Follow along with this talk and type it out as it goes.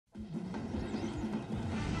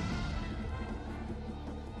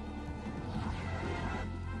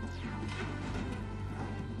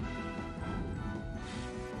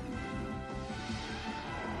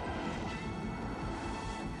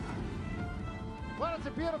Well, it's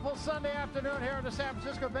a beautiful Sunday afternoon here in the San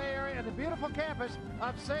Francisco Bay Area, and the beautiful campus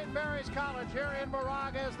of St. Mary's College here in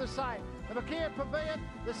Moraga is the site. The McKeon Pavilion,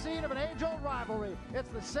 the scene of an age-old rivalry. It's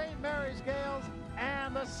the St. Mary's Gales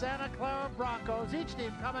and the Santa Clara Broncos. Each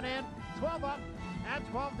team coming in 12 up and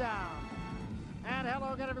 12 down. And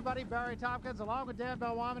hello again, everybody. Barry Tompkins along with Dan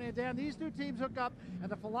Belwamini. And Dan, these two teams hook up, and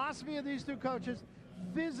the philosophy of these two coaches,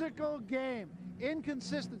 physical game.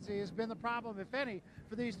 Inconsistency has been the problem, if any,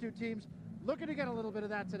 for these two teams. Looking to get a little bit of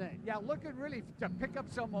that today. Yeah, looking really to pick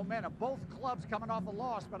up some momentum. Both clubs coming off a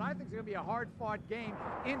loss, but I think it's going to be a hard-fought game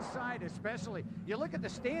inside especially. You look at the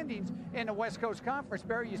standings in the West Coast Conference,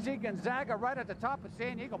 Barry, you see Gonzaga right at the top of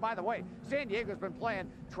San Diego. By the way, San Diego's been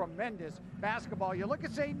playing tremendous basketball. You look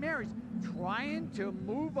at St. Mary's trying to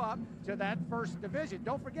move up to that first division.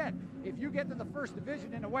 Don't forget, if you get to the first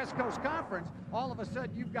division in the West Coast Conference, all of a sudden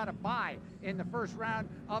you've got a bye in the first round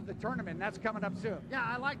of the tournament. That's coming up soon. Yeah,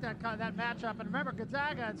 I like that matchup. And remember,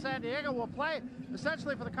 Gonzaga and San Diego will play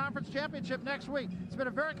essentially for the conference championship next week. It's been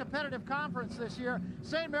a very competitive conference this year.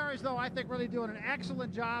 St. Mary's, though, I think really doing an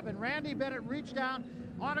excellent job. And Randy Bennett reached down,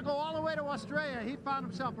 ought to go all the way to Australia. He found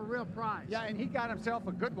himself a real prize. Yeah, and he got himself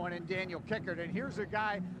a good one in Daniel Kickert. And here's a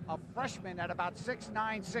guy, a freshman at about 6'9",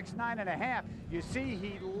 6'9 and a half. You see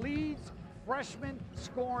he leads freshman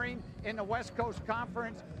scoring in the West Coast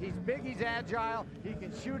Conference. He's big, he's agile, he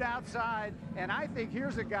can shoot outside, and I think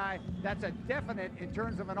here's a guy that's a definite in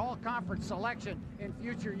terms of an all-conference selection in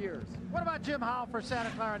future years. What about Jim Howell for Santa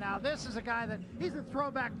Clara now? This is a guy that, he's a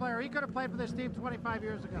throwback player. He could have played for this team 25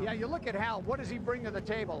 years ago. Yeah, you look at Howell, what does he bring to the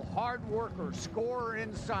table? Hard worker, scorer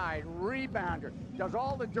inside, rebounder, does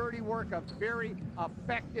all the dirty work, a very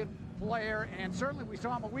effective player, and certainly we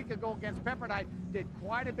saw him a week ago against Pepperdine, did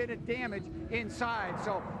quite a bit of damage inside.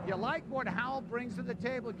 So you like what Howell brings to the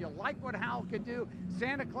table, you like what Howell can do.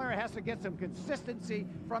 Santa Clara has to get some consistency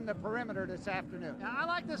from the perimeter this afternoon. Yeah, I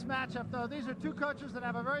like this matchup, though. These are two coaches that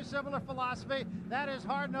have a very similar philosophy. That is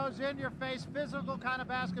hard-nosed, in-your-face, physical kind of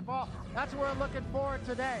basketball. That's what we're looking for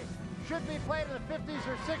today. Should be played in the 50s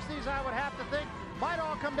or 60s, I would have to think. Might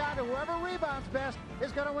all come down to whoever rebounds best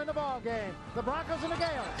is going to win the ball game. The Broncos and the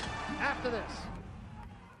Gales after this.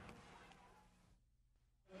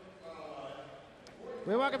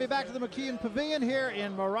 We welcome you back to the McKeon Pavilion here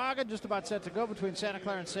in Moraga, just about set to go between Santa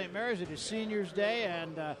Clara and St. Mary's. It is Seniors Day,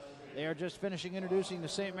 and they are just finishing introducing the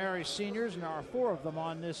St. Mary's seniors, and there are 4 of them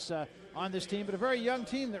on this team, but a very young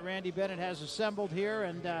team that Randy Bennett has assembled here,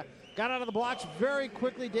 and got out of the blocks very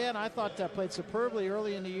quickly. Dan, I thought played superbly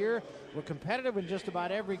early in the year. Were competitive in just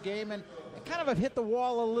about every game, and kind of have hit the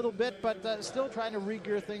wall a little bit, but still trying to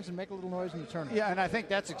re-gear things and make a little noise in the tournament. Yeah, and I think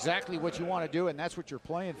that's exactly what you want to do, and that's what you're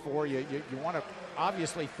playing for. You want to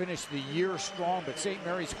obviously finish the year strong, but St.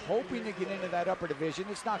 Mary's hoping to get into that upper division.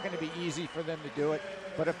 It's not going to be easy for them to do it,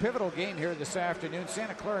 but a pivotal game here this afternoon.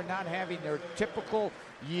 Santa Clara not having their typical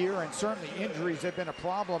year, and certainly injuries have been a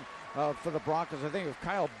problem for the Broncos. I think if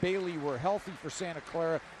Kyle Bailey were healthy for Santa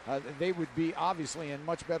Clara, they would be obviously in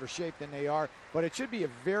much better shape than they are. But it should be a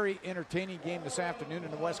very entertaining game this afternoon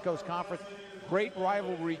in the West Coast Conference. Great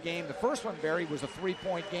rivalry game. The first one, Barry, was a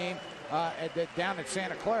 3-point game down at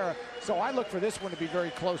Santa Clara. So I look for this one to be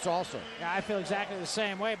very close also. Yeah, I feel exactly the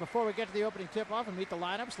same way. Before we get to the opening tip-off and meet the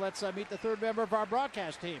lineups, let's meet the third member of our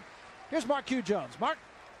broadcast team. Here's Mark Q. Jones. Mark?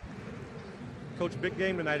 Coach, big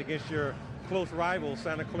game tonight against your close rival,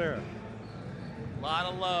 Santa Clara. A lot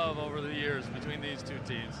of love over the years between these two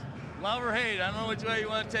teams. Love or hate, I don't know which way you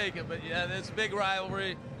want to take it, but yeah, it's a big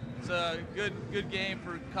rivalry. It's a good game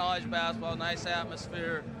for college basketball, nice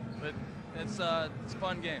atmosphere, but it's a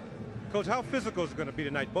fun game. Coach, how physical is it going to be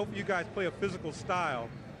tonight? Both of you guys play a physical style.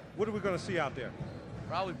 What are we going to see out there?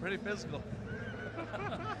 Probably pretty physical.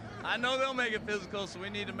 I know they'll make it physical, so we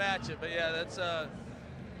need to match it, but yeah, that's a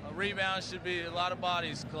rebound should be a lot of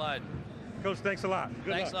bodies colliding. Coach, thanks a lot.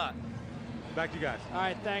 Thanks a lot. Back to you guys. All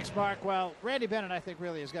right, thanks, Mark. Well, Randy Bennett, I think,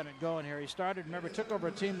 really has got it going here. He started, remember, took over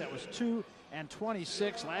a team that was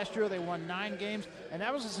 2-26. Last year, they won 9 games, and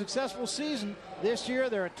that was a successful season. This year,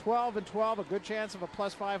 they're at 12-12, a good chance of a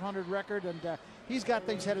plus 500 record, and he's got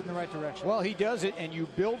things headed in the right direction. Well, he does it, and you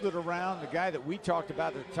build it around the guy that we talked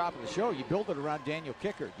about at the top of the show. You build it around Daniel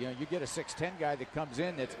Kickert. You know, you get a 6'10 guy that comes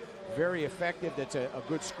in that's very effective, that's a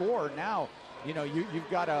good scorer. Now, you know, you've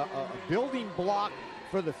got a building block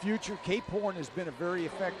for the future. Cape Horn has been a very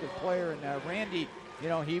effective player, and Randy, you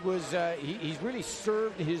know, he's really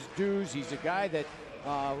served his dues. He's a guy that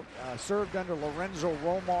served under Lorenzo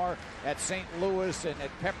Romar at St. Louis and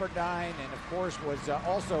at Pepperdine, and of course was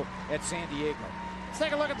also at San Diego. Let's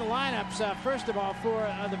take a look at the lineups. First of all, for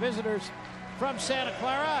the visitors, from Santa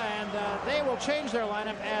Clara, and they will change their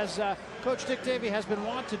lineup as Coach Dick Davey has been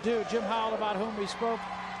wont to do. Jim Howell, about whom we spoke,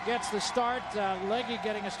 gets the start. Legge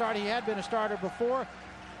getting a start. He had been a starter before.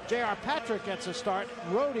 J.R. Patrick gets a start.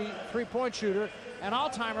 Rhodey, three-point shooter. And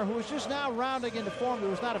Altheimer, who is just now rounding into form, who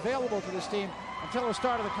was not available to this team until the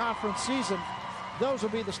start of the conference season. Those will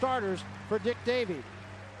be the starters for Dick Davey.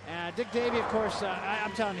 Dick Davey, of course,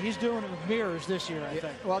 I'm telling you, he's doing it with mirrors this year, I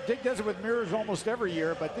think. Well, Dick does it with mirrors almost every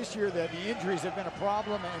year, but this year the injuries have been a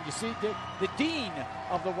problem. And you see Dick, the dean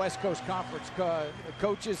of the West Coast Conference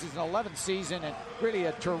coaches, is an 11th season and really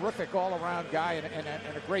a terrific all-around guy and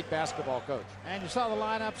a great basketball coach. And you saw the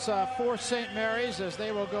lineups for St. Mary's, as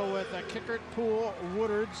they will go with Kickert, Poole,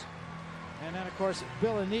 Woodards, and then, of course,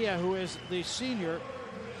 Bill Ania, who is the senior,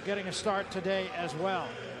 getting a start today as well.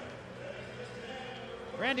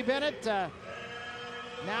 Randy Bennett,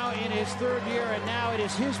 now in his third year, and now it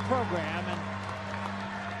is his program,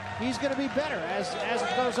 and he's going to be better as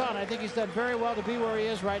it goes on. I think he's done very well to be where he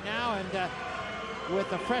is right now, and with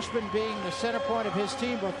the freshman being the center point of his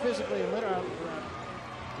team, both physically and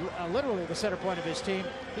literally the center point of his team,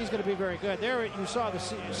 he's going to be very good. There you saw the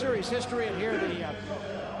series history, and here the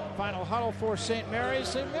final huddle for St. Mary's.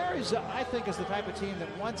 St. Mary's, I think, is the type of team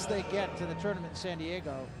that once they get to the tournament in San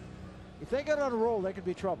Diego, if they get on a roll, they could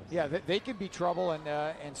be trouble. Yeah, they could be trouble,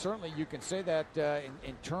 and certainly you can say that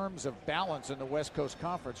in terms of balance in the West Coast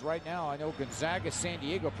Conference. Right now, I know Gonzaga, San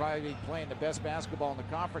Diego probably playing the best basketball in the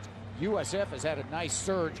conference. USF has had a nice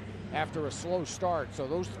surge after a slow start, so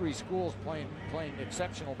those three schools playing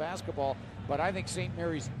exceptional basketball. But I think St.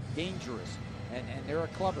 Mary's dangerous, and they're a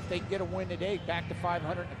club. If they get a win today, back to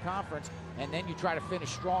 500 in the conference, and then you try to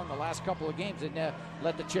finish strong the last couple of games and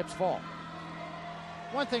let the chips fall.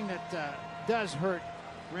 One thing that does hurt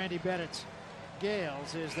Randy Bennett's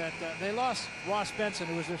Gales is that they lost Ross Benson,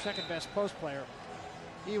 who was their second best post player.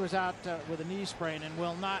 He was out with a knee sprain and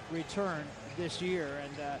will not return this year,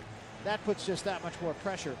 and that puts just that much more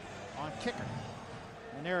pressure on Kicker.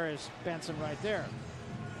 And there is Benson right there.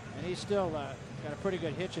 And he's still got a pretty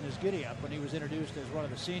good hitch in his giddy-up when he was introduced as one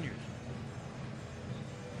of the seniors.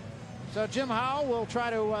 So Jim Howell will try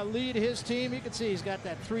to lead his team. You can see he's got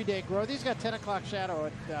that 3-day growth. He's got 10 o'clock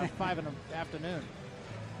shadow at 5 in the afternoon.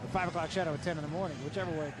 Or 5 o'clock shadow at 10 in the morning,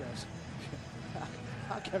 whichever way it goes.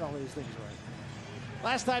 I'll get all these things right.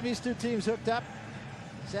 Last time these two teams hooked up,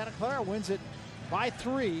 Santa Clara wins it by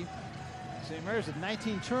 3. St. Mary's at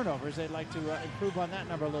 19 turnovers. They'd like to improve on that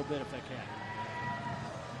number a little bit if they can.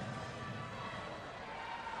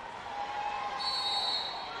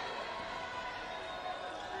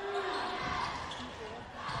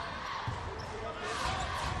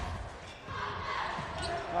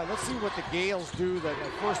 Let's see what the Gales do. The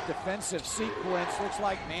first defensive sequence looks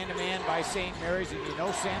like man-to-man by St. Mary's, and you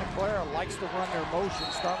know Santa Clara likes to run their motion.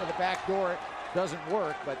 Start with the back door. It doesn't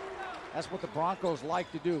work, but that's what the Broncos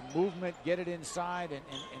like to do. Movement, get it inside, and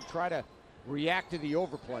try to react to the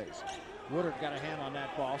overplays. Woodard got a hand on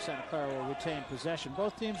that ball. Santa Clara will retain possession.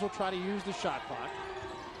 Both teams will try to use the shot clock.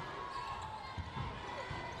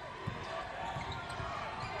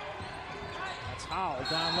 Howell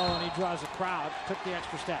down low, and he draws a crowd. Took the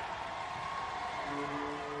extra step.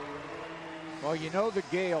 Well, you know the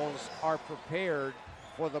Gales are prepared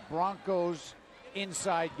for the Broncos'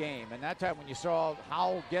 inside game. And that time when you saw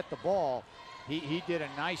Howell get the ball, he did a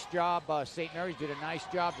nice job. St. Mary's did a nice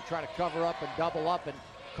job to try to cover up and double up and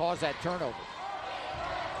cause that turnover.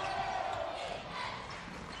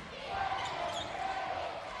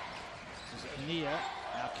 This is Nia.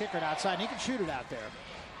 Now Kickert outside, and he can shoot it out there.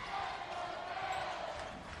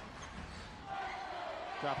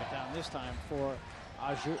 Drop it down this time for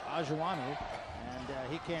Ajuanu,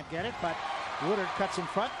 and he can't get it, but Woodard cuts in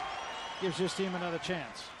front, gives his team another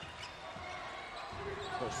chance.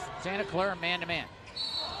 So Santa Clara man-to-man.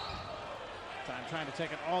 Time trying to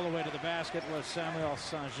take it all the way to the basket was Samuel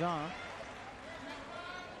St. Jean.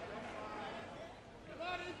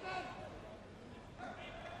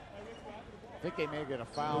 I think they may get a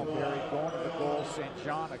foul, Barry, going to the goal. St.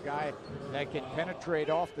 John, a guy that can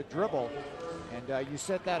penetrate off the dribble. And you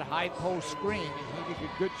set that high post screen, and he did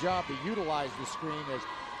a good job to utilize the screen as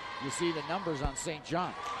you see the numbers on St.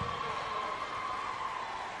 John.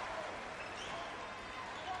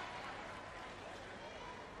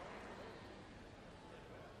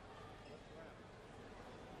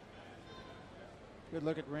 Good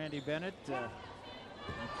look at Randy Bennett. A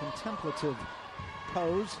contemplative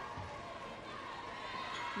pose.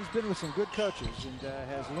 He's been with some good coaches and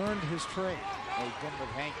has learned his trade. He's been with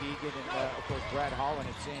Hank Egan and, of course, Brad Holland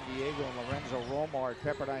at San Diego and Lorenzo Romar at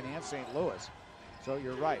Pepperdine and St. Louis. So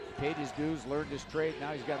you're right. Paid his dues, learned his trade.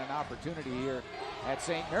 Now he's got an opportunity here at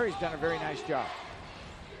St. Mary's. Done a very nice job.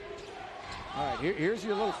 All right, here's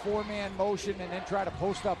your little four-man motion, and then try to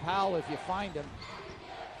post up Howell if you find him.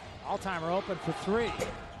 Alltimer open for three.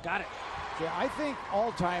 Got it. Yeah, I think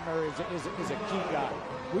Alltimer is a key guy.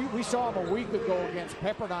 We saw him a week ago against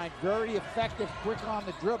Pepperdine. Very effective, quick on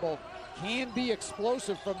the dribble. Can be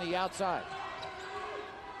explosive from the outside.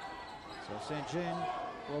 So St. Jean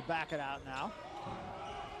will back it out now.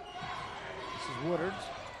 This is Woodard's.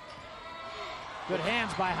 Good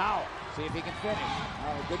hands by Howell. See if he can finish.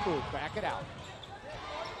 Oh, good move. Back it out.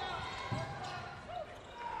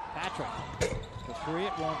 Patrick. The three,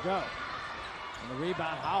 it won't go. And the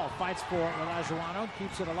rebound, Howell fights for it with Ajuano,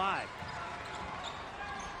 keeps it alive.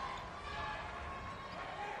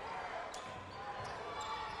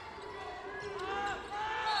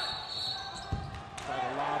 Try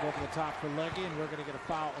to lob over the top for Leggy, and we're going to get a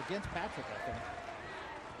foul against Patrick, I think.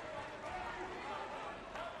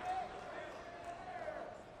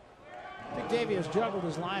 I think Davey has juggled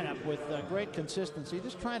his lineup with great consistency,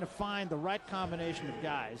 just trying to find the right combination of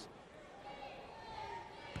guys.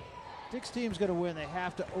 Dick's team's going to win. They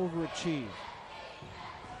have to overachieve.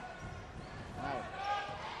 Wow.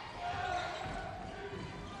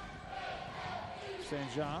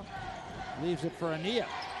 St. Jean leaves it for Ania.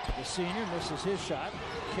 The senior misses his shot.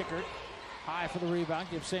 Kicker high for the rebound.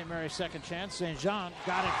 Gives St. Mary's second chance. St. Jean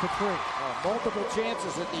got it for three. Multiple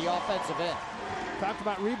chances at the offensive end. Talked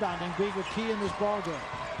about rebounding being a key in this ball game.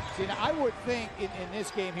 See, now I would think in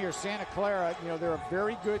this game here, Santa Clara, you know, they're a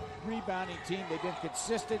very good rebounding team. They've been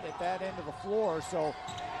consistent at that end of the floor, so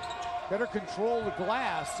better control the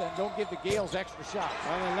glass and don't give the Gales extra shots.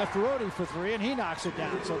 Well, they left Rhodey for three, and he knocks it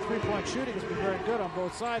down. So three-point shooting has been very good on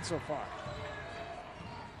both sides so far.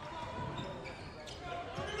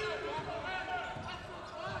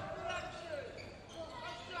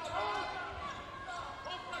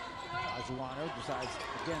 Ajuano decides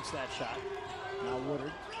against that shot. Now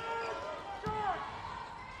Woodard.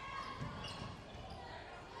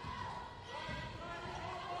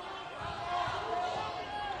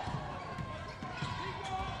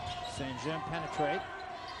 St. Jean penetrate.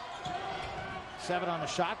 7 on the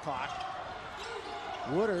shot clock.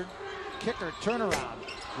 Woodard, kicker, turnaround.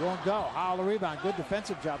 Won't go. Howell the rebound. Good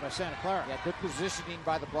defensive job by Santa Clara. Yeah, good positioning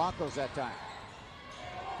by the Broncos that time.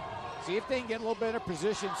 See if they can get a little better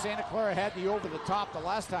position. Santa Clara had the over the top the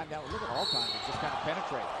last time. That was, look at Alltimer, just kind of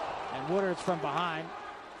penetrate. And Woodard's from behind,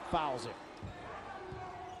 fouls it.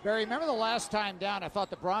 Barry, remember the last time down, I thought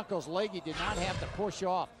the Broncos' Leggy did not have to push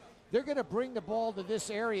off. They're going to bring the ball to this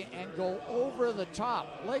area and go over the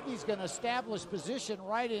top. Leggy's going to establish position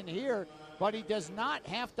right in here, but he does not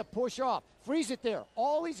have to push off. Freeze it there.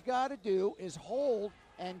 All he's got to do is hold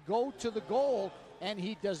and go to the goal, and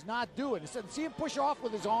he does not do it. Instead, see him push off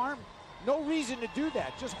with his arm? No reason to do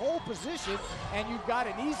that. Just hold position, and you've got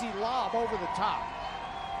an easy lob over the top.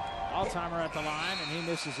 Alltimer at the line, and he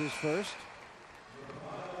misses his first.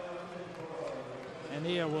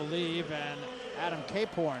 Ania will leave, and Adam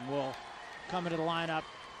Caporn will come into the lineup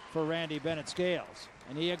for Randy Bennett-Scales.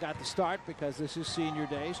 Ania got the start because this is senior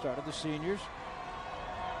day, started the seniors.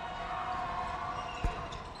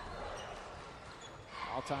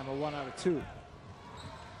 Alltimer 1 out of 2.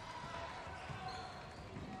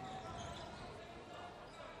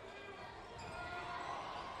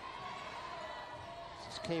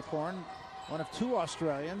 This is Caporn, one of 2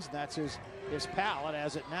 Australians. That's his pal, and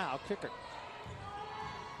as it now, kicker.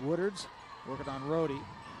 Woodard's working on Rhodey.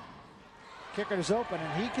 Kicker's open,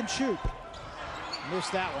 and he can shoot.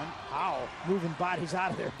 Missed that one. Howell moving bodies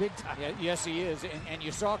out of there big time. Yeah, yes, he is. And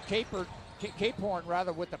you saw Caporn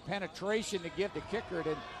rather with the penetration to give the kicker.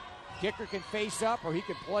 And kicker can face up or he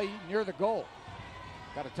can play near the goal.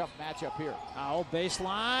 Got a tough matchup here. Howell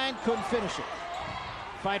baseline, couldn't finish it.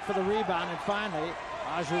 Fight for the rebound, and finally,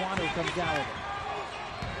 Ajuano comes down with it.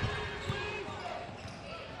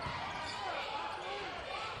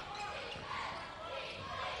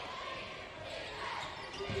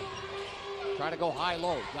 Try to go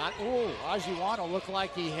high-low. Ajuano looked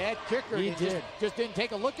like he had kicker. He did. Just didn't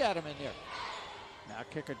take a look at him in there. Now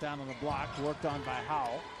kicker down on the block, worked on by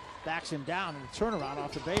Howell. Backs him down, and the turnaround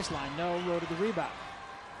off the baseline. No, Rhodey the rebound.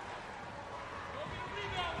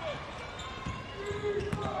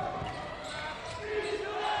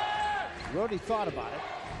 Rhodey thought about it,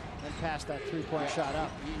 then passed that three-point shot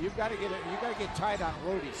up. You've got to get tight on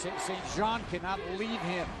Rhodey. St. Jean cannot leave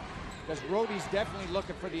him, because Rhodey's definitely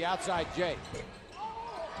looking for the outside J.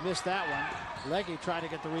 Missed that one. Leggy tried to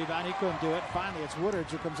get the rebound. He couldn't do it. Finally, it's Woodard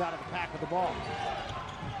who comes out of the pack with the ball.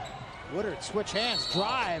 Woodard, switch hands,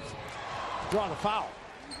 drive, draw the foul.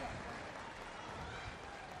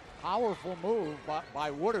 Powerful move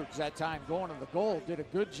by Woodards that time going to the goal. Did a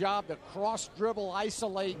good job to cross dribble,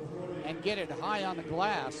 isolate, and get it high on the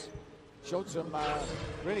glass. Showed some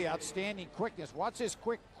really outstanding quickness. Watch this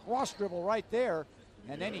quick cross dribble right there,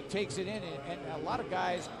 and then he takes it in. And a lot of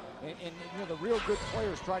guys, and the real good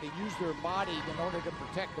players try to use their body in order to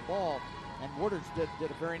protect the ball. And Woodards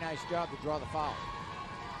did a very nice job to draw the foul.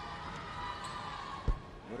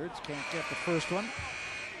 Woodards can't get the first one.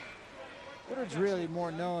 Woodard's really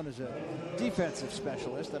more known as a defensive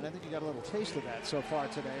specialist, and I think you got a little taste of that so far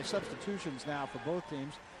today. Substitutions now for both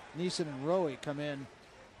teams. Neeson and Rowe come in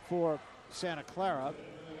for Santa Clara.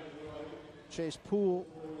 Chase Poole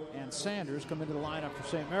and Sanders come into the lineup for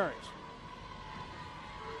St. Mary's.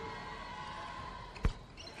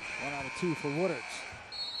 1 out of 2 for Woodard's.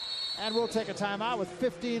 And we'll take a timeout with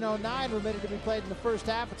 15:09 remaining to be played in the first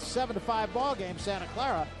half. It's a 7-5 ball game. Santa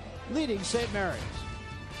Clara leading St. Mary's.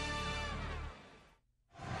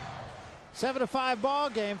 7-5 ball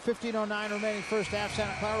game, 15:09 remaining first half.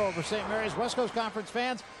 Santa Clara over St. Mary's. West Coast Conference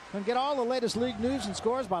fans can get all the latest league news and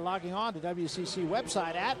scores by logging on to WCC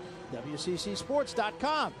website at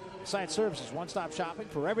WCCsports.com. The site serves as one-stop shopping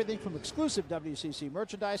for everything from exclusive WCC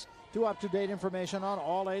merchandise to up-to-date information on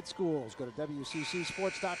all 8 schools. Go to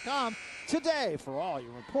WCCsports.com today for all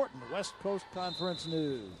your important West Coast Conference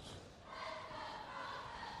news.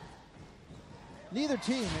 Neither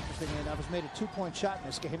team, interestingly enough, has made a 2-point shot in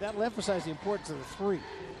this game. That'll emphasize the importance of the 3.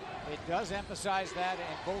 It does emphasize that,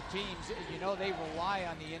 and both teams, they rely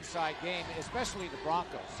on the inside game, especially the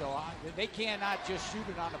Broncos. So they cannot just shoot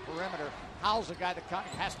it on the perimeter. Howell's a guy that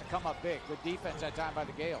has to come up big. Good defense that time by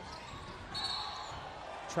the Gales.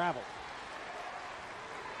 Travel.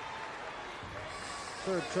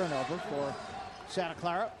 Third turnover for Santa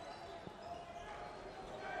Clara.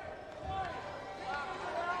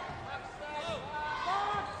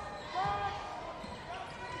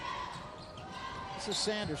 This is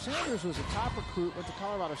Sanders. Sanders was a top recruit, went to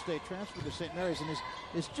Colorado State, transferred to St. Mary's, and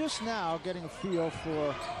is just now getting a feel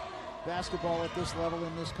for basketball at this level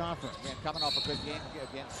in this conference. Yeah, coming off a good game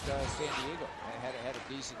against San Diego. Had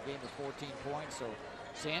a decent game of 14 points. So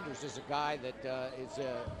Sanders is a guy that is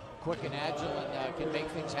quick and agile and can make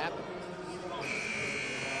things happen.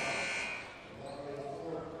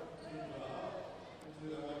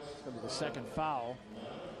 It's going to be the second foul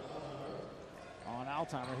on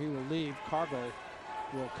Altimer. He will leave. Cargo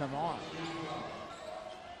will come on.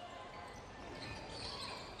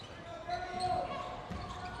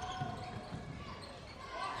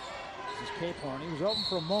 This is Cape-Horn. He was open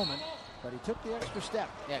for a moment, but he took the extra step.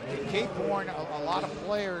 Yeah, Cape-Horn, a lot of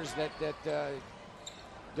players that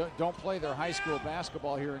don't play their high school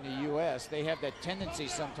basketball here in the U.S., they have that tendency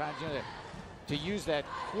sometimes, to use that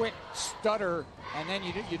quick stutter, and then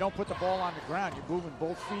you don't put the ball on the ground. You're moving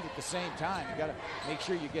both feet at the same time. You got to make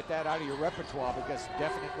sure you get that out of your repertoire because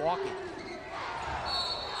definite walking.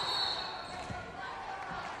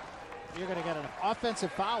 You're going to get an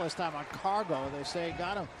offensive foul this time on Cargo. They say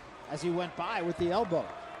got him as he went by with the elbow.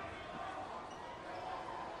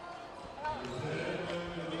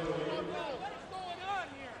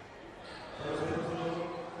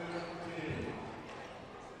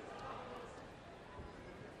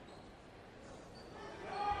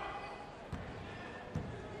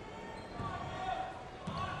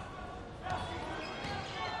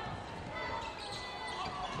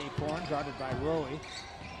 Cape-Horn guarded by Rowe.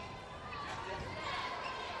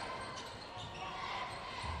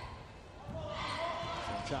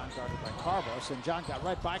 St. John guarded by Carbo. St. John got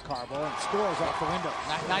right by Carbo and scores off the window.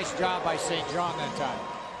 Nice job by St. John that time.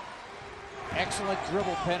 Excellent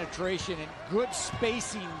dribble penetration and good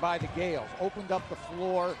spacing by the Gales. Opened up the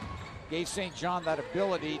floor, gave St. John that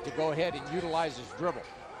ability to go ahead and utilize his dribble.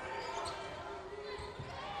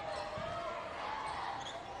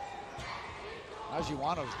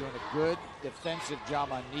 Ajiwano's doing a good defensive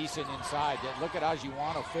job on Neeson inside. Look at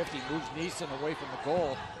Ajiwano, 50, moves Neeson away from the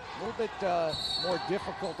goal. A little bit more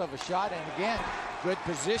difficult of a shot, and again, good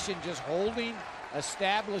position, just holding,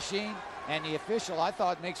 establishing, and the official, I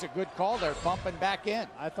thought, makes a good call there, bumping back in.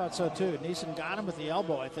 I thought so too. Neeson got him with the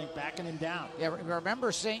elbow, I think, backing him down. Yeah,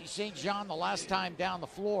 remember St. John the last time down the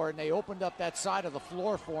floor, and they opened up that side of the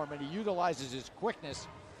floor for him, and he utilizes his quickness.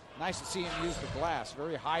 Nice to see him use the glass.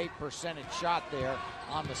 Very high percentage shot there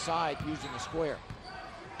on the side using the square.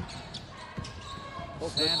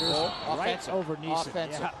 Sanders right over Neeson.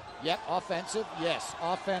 Offensive. Yeah. Yep, offensive. Yes,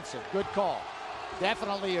 offensive. Good call.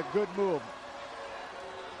 Definitely a good move.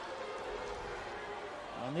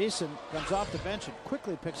 Well, Neeson comes off the bench and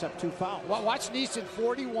quickly picks up 2 fouls. Well, watch Neeson,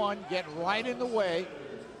 41, get right in the way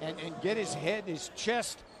and get his head, his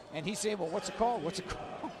chest, and he's saying, well, what's the call? What's the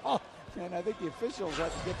call? And I think the officials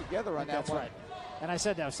have to get together on that That's one. right. And I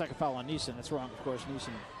said that was second foul on Neeson. That's wrong, of course.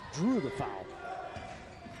 Neeson drew the foul.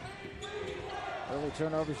 Early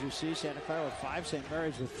turnovers you see. Santa Clara with 5, St.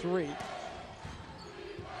 Mary's with 3.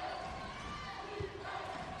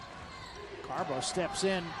 Carbo steps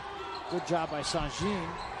in. Good job by Saint-Jean.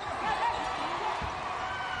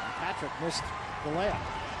 Patrick missed the layup.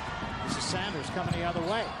 This is Sanders coming the other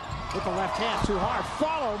way. With the left hand, too hard.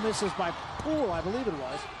 Follow misses by Poole, I believe it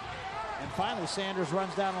was. And finally, Sanders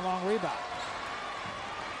runs down a long rebound.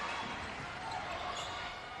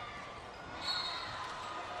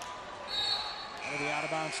 Out of the out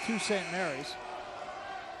of bounds to St. Mary's.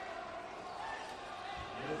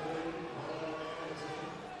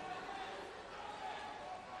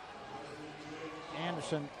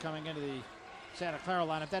 Anderson coming into the Santa Clara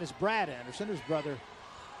lineup. That is Brad Anderson, his brother,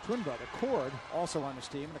 twin brother, Cord, also on his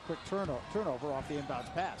team, and a quick turnover off the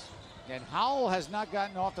inbounds pass. And Howell has not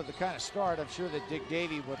gotten off to the kind of start I'm sure that Dick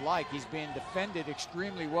Davey would like. He's being defended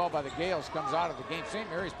extremely well by the Gales, comes out of the game. St.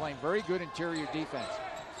 Mary's playing very good interior defense.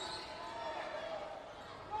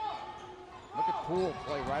 Look at Poole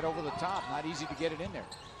play right over the top. Not easy to get it in there.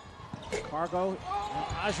 Cargo and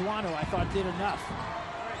Ajuano, I thought, did enough.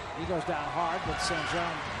 He goes down hard, but St.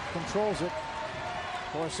 John controls it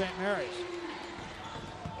for St. Mary's.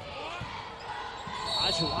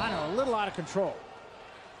 Ajuano a little out of control,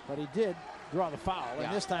 but he did draw the foul,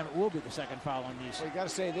 and this time it will be the second foul on Neeson. Well, you got to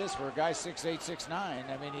say this for a guy 6'8", 6'9".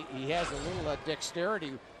 I mean, he has a little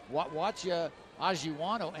dexterity. Watch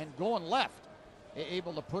Ajuano and going left,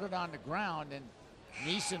 able to put it on the ground, and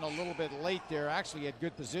Neeson a little bit late there. Actually had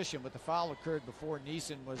good position, but the foul occurred before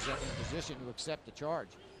Neeson was in position to accept the charge.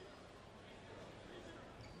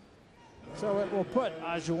 So it will put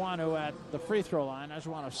Ajuano at the free throw line.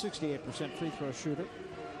 Ajuano 68% free throw shooter.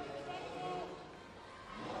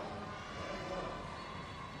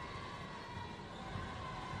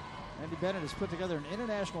 Andy Bennett has put together an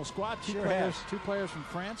international squad. Two players from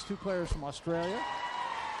France, 2 players from Australia.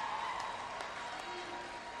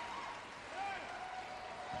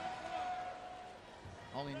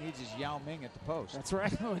 All he needs is Yao Ming at the post. That's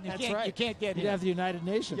right. You can't get him. You'd have the United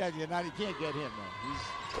Nations. Yeah, you can't get him,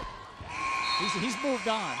 though. He's moved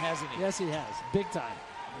on, hasn't he? Yes, he has. Big time.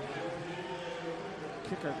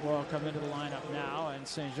 Kicker will come into the lineup now, and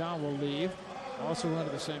St. John will leave. Also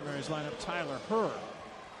into the St. Mary's lineup, Tyler Hurd.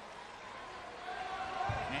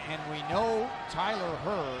 And we know Tyler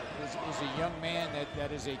Hurd is a young man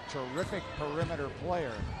that is a terrific perimeter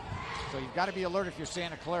player. So you've got to be alert if you're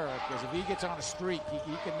Santa Clara, because if he gets on a streak,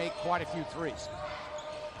 he can make quite a few threes.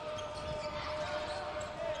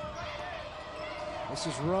 This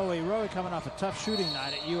is Rowe. Rowe coming off a tough shooting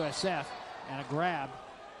night at USF and a grab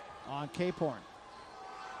on Cape Horn.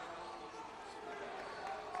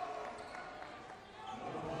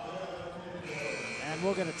 And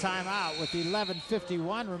we'll get a timeout with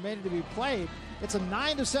 11:51 remaining to be played. It's a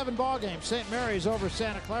 9-7 ball game. St. Mary's over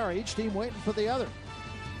Santa Clara. Each team waiting for the other.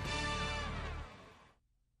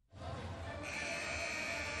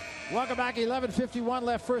 Welcome back. 11:51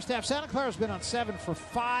 left first half. Santa Clara's been on 7 for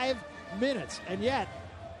 5 minutes, and yet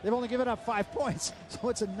they've only given up 5 points. So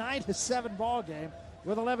it's a 9-7 ball game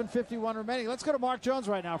with 11:51 remaining. Let's go to Mark Jones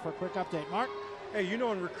right now for a quick update. Mark? Hey, you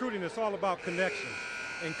know, in recruiting, it's all about connection.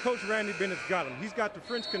 And Coach Randy Bennett's got him. He's got the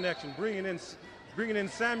French connection, bringing in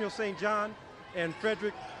Samuel St. John and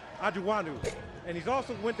Frederick Ajuanu. And he's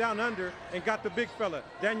also went down under and got the big fella,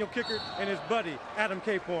 Daniel Kickert, and his buddy, Adam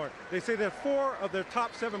Cape Horn. They say that 4 of their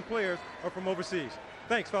top 7 players are from overseas.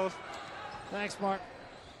 Thanks, fellas. Thanks, Mark.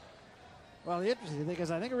 Well, the interesting thing is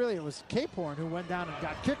I think really it was Cape Horn who went down and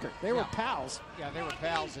got Kickert. They were pals. Yeah, they were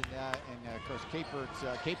pals, and of course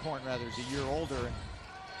Cape Horn rather is a year older. And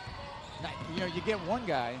you know, you get one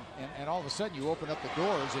guy, and all of a sudden you open up the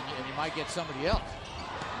doors, and you might get somebody else.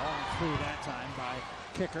 Long through that time by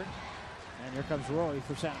Kickert. And here comes Roy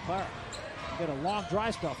for Santa Clara. Get a long dry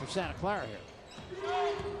spell for Santa Clara here.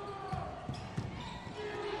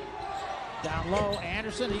 Down low,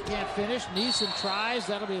 Anderson, he can't finish. Neeson tries,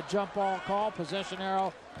 that'll be a jump ball call. Possession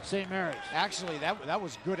arrow, St. Mary's. Actually, that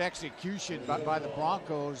was good execution by the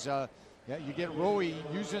Broncos. You get Rowe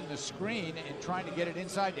using the screen and trying to get it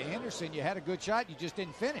inside to Anderson. You had a good shot, you just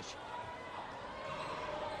didn't finish.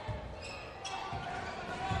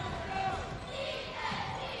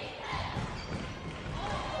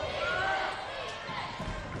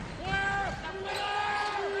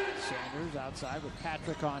 Sanders outside with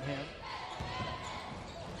Patrick on him.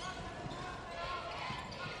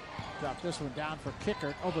 Drop this one down for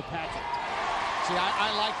Kickert over Patrick. See,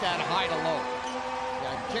 I like that high to low.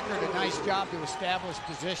 Yeah, Kickert, a nice job to establish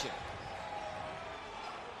position.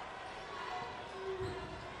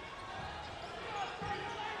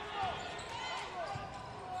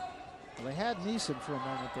 they had Neeson for a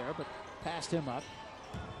moment there, but passed him up.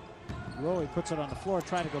 Rowe puts it on the floor,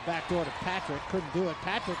 trying to go backdoor to Patrick. Couldn't do it.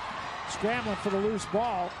 Patrick scrambling for the loose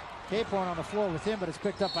ball. Caporn on the floor with him, but it's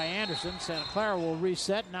picked up by Anderson. Santa Clara will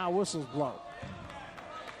reset. Now whistles blow.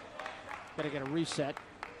 Got to get a reset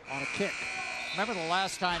on a kick. Remember the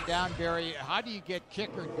last time down, Barry, how do you get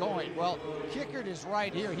Kickard going? Well, Kickard is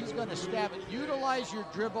right here. He's going to stab it. Utilize your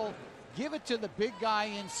dribble. Give it to the big guy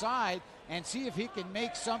inside and see if he can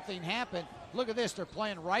make something happen. Look at this. They're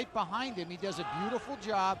playing right behind him. He does a beautiful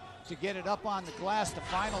job to get it up on the glass to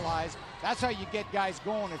finalize. That's how you get guys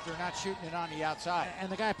going if they're not shooting it on the outside. And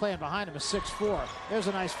the guy playing behind him is 6'4". There's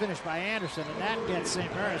a nice finish by Anderson, and that gets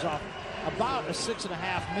St. Mary's off about a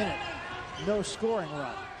 6.5 minute no scoring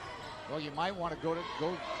run. Well, you might want to go to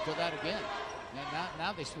that again. And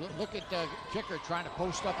now they look at the kicker trying to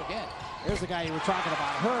post up again. There's the guy you were talking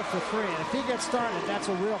about, Hurd for 3. And if he gets started, that's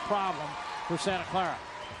a real problem for Santa Clara.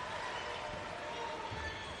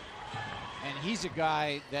 And he's a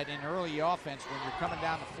guy that in early offense, when you're coming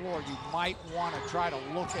down the floor, you might want to try to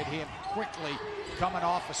look at him quickly coming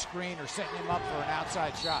off a screen or setting him up for an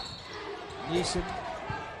outside shot. Neeson,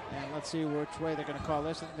 and let's see which way they're going to call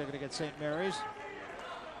this. I think they're going to get St. Mary's.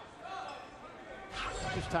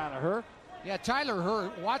 Here's Tyler Hurd. Yeah, Tyler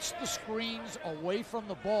Hurd, watch the screens away from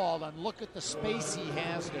the ball and look at the space he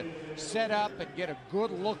has to set up and get a good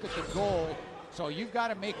look at the goal. So you've got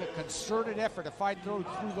to make a concerted effort to fight through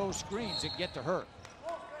those screens and get to Hurd.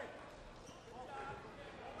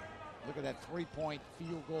 Look at that three-point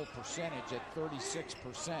field goal percentage at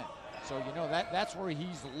 36%. So you know that's where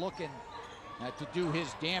he's looking to do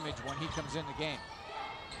his damage when he comes in the game.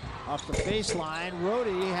 Off the baseline,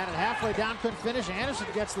 Rohde had it halfway down, couldn't finish. Anderson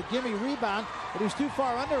gets the gimme rebound, but he was too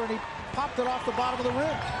far under, and he popped it off the bottom of the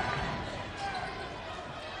rim.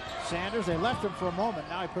 Sanders, they left him for a moment.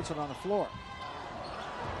 Now he puts it on the floor.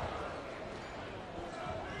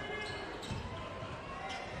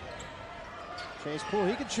 Chase Poole,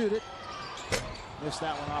 he can shoot it. Missed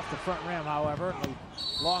that one off the front rim, however. And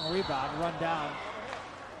the long rebound run down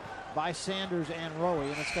by Sanders and Rowe,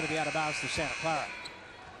 and it's going to be out of bounds to Santa Clara.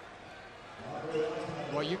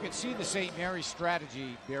 Well, you can see the St. Mary's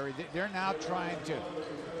strategy, Barry. They're now trying to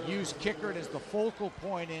use Kickard as the focal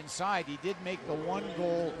point inside. He did make the one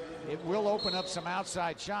goal. It will open up some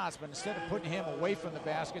outside shots, but instead of putting him away from the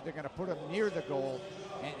basket, they're going to put him near the goal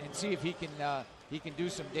and see if he can do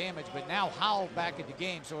some damage. But now Howell back in the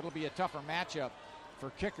game, so it'll be a tougher matchup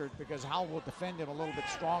for Kickard because Howell will defend him a little bit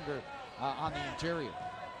stronger on the interior.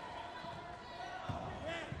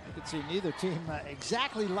 You can see neither team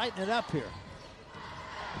exactly lighting it up here.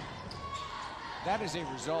 That is a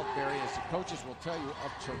result, Barry, as the coaches will tell you,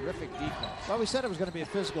 of terrific defense. Well, we said it was going to be a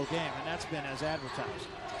physical game, and that's been as advertised.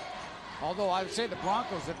 Although I would say the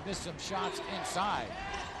Broncos have missed some shots inside.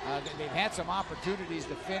 They've had some opportunities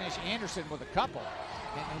to finish. Anderson with a couple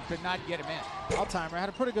and could not get him in. Altimer had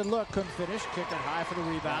a pretty good look, couldn't finish. Kicked it high for the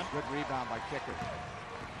rebound. Good rebound by Kickard.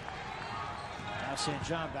 Now St.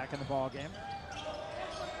 John back in the ball game.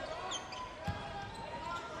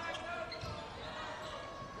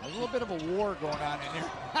 A little bit of a war going on in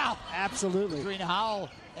there now. Absolutely. Between Howell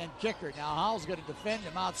and Kickard. Now Howell's going to defend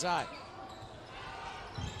him outside.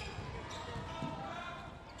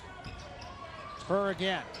 Her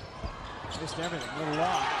again. Missed everything. A little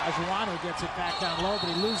long. Ajuanu gets it back down low, but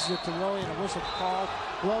he loses it to Rowe, and a whistle call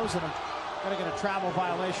blows, and going to get a travel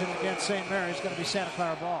violation against St. Mary's. It's going to be Santa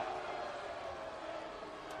Clara ball.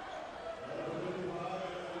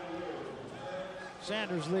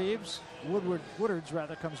 Sanders leaves. Woodards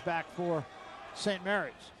rather comes back for St.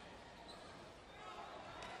 Mary's.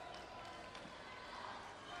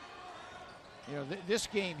 You know, this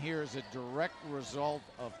game here is a direct result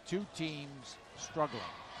of two teams struggling.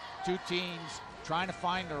 Two teams trying to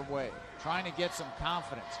find their way, trying to get some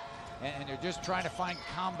confidence. And they're just trying to find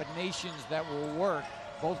combinations that will work.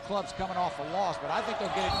 Both clubs coming off a loss, but I think they'll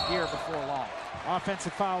get it in gear before long.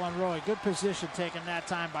 Offensive foul on Roy. Good position taken that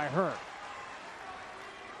time by Hurd.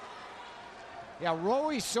 Yeah,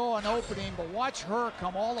 Rowe saw an opening, but watch her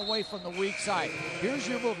come all the way from the weak side. Here's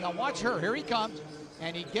your move. Now watch her. Here he comes,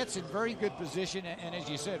 and he gets in very good position. And as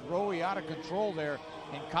you said, Rowe out of control there.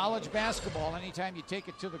 In college basketball, anytime you take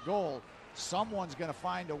it to the goal, someone's going to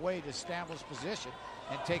find a way to establish position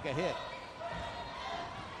and take a hit.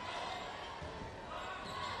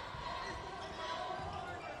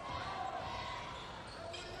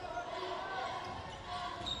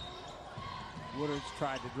 Woodards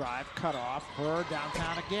tried to drive, cut off. Hurd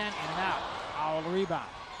downtown again, in and out. Howell rebound.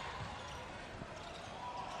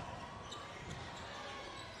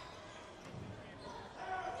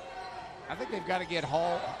 I think they've got to get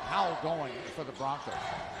Howell going for the Broncos.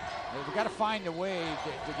 They've got to find a way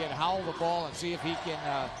to get Howell the ball and see if he can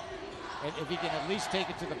at least take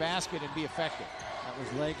it to the basket and be effective. That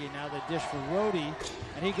was Leggy. Now they dish for Rhodey,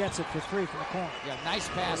 and he gets it for 3 from the corner. Yeah, nice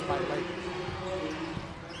pass by Leggy.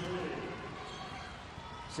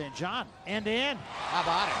 St. John, end to end. How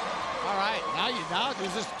about it? All right, now you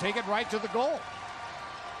just take it right to the goal.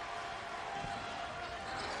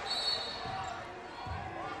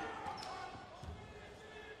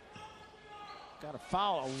 Got a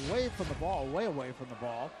foul away from the ball, way away from the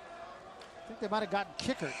ball. I think they might have gotten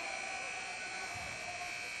Kickert.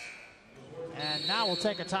 And now we'll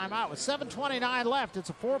take a timeout with 7:29 left. It's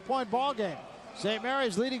a 4-point ball game. St.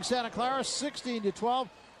 Mary's leading Santa Clara 16-12.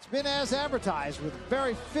 It's been as advertised with a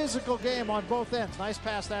very physical game on both ends. Nice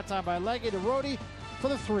pass that time by Leggy to Rhodey for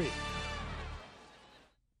the 3.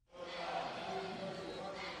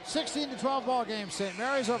 16-12 ball game. St.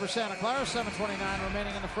 Mary's over Santa Clara. 7:29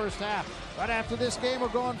 remaining in the first half. Right after this game, we're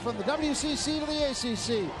going from the WCC to the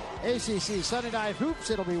ACC. ACC Sunday Night Hoops.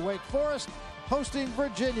 It'll be Wake Forest hosting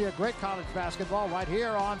Virginia. Great college basketball right here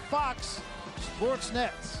on Fox Sports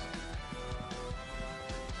Nets.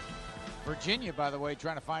 Virginia, by the way,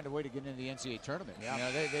 trying to find a way to get into the NCAA tournament. Yeah. You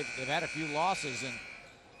know, they've had a few losses,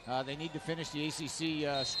 and they need to finish the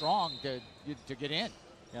ACC strong to get in.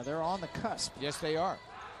 Yeah, they're on the cusp. Yes, they are.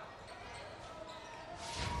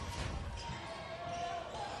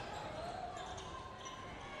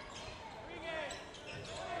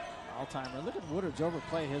 All-timer. Look at Woodard's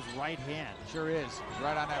overplay his right hand. Sure is. He's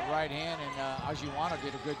right on that right hand, and Ajiwano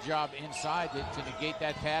did a good job inside to negate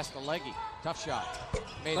that pass to Leggy. Tough shot.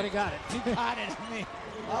 But he got it. He got it. I mean,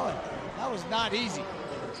 that was not easy.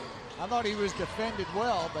 I thought he was defended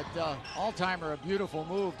well, but all-timer, a beautiful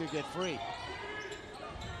move to get free.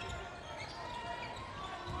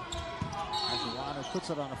 Ajiwano puts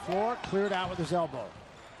it on the floor, cleared out with his elbow.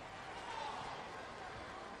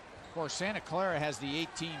 Of course, Santa Clara has the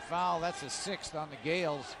 18th foul. That's the 6th on the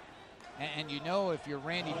Gales. And you know, if you're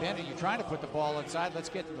Randy Bennett, you're trying to put the ball inside. Let's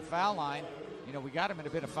get to the foul line. You know, we got him in a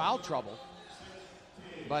bit of foul trouble.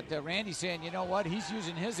 But Randy's saying, you know what? He's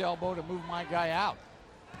using his elbow to move my guy out.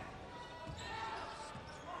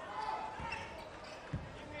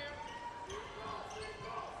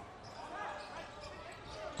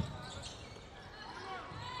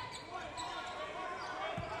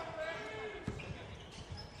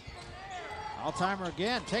 All-timer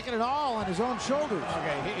again, taking it all on his own shoulders.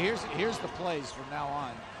 Okay, here's the plays from now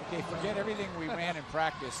on. Okay, forget everything we ran in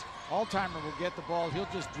practice. All-timer will get the ball, he'll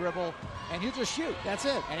just dribble, and he'll just shoot. That's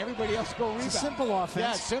it. And everybody else go rebound. It's a simple offense.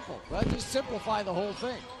 Yeah, it's simple. Well, just simplify the whole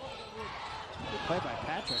thing. Good play by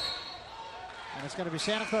Patrick. And it's going to be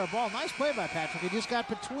Santa Clara ball. Nice play by Patrick. He just got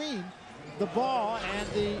between the ball and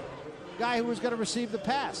the guy who was going to receive the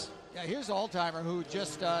pass. Yeah, here's All-timer who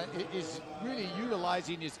just is really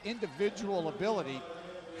utilizing his individual ability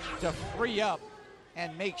to free up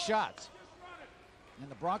and make shots. And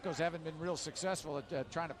the Broncos haven't been real successful at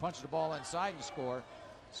trying to punch the ball inside and score.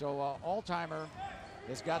 So All-timer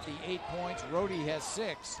has got the 8 points. Rhodey has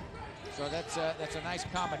 6. So that's a nice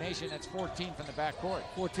combination. That's 14 from the backcourt.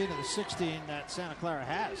 14 of the 16 that Santa Clara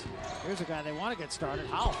has. Here's a guy they want to get started.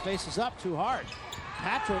 Howell faces up too hard.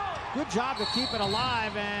 Patrick, good job to keep it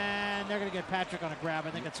alive, and they're going to get Patrick on a grab. I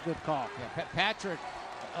think it's a good call. Yeah, Patrick,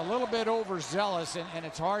 a little bit overzealous, and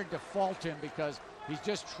it's hard to fault him because he's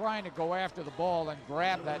just trying to go after the ball and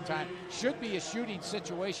grab that time. Should be a shooting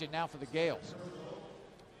situation now for the Gales.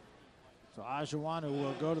 So Ajiwano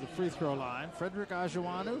will go to the free throw line. Frederic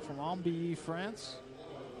Ajiwano from Ambilly, France.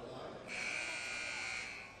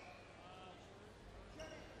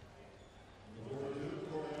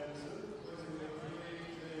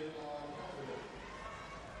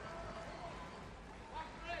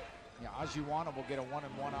 Ajiwano will get a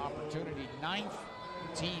 1-and-1 opportunity. 9th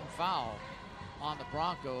team foul on the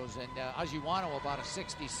Broncos, and Ajiwano about a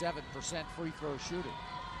 67% free throw shooter.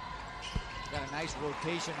 Got a nice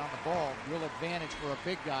rotation on the ball. Real advantage for a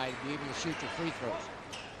big guy to be able to shoot your free throws.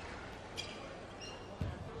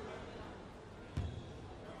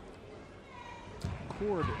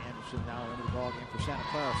 Cord Anderson now into the ball game for Santa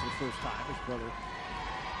Clara for the first time. His brother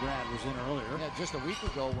Brad was in earlier. Yeah, just a week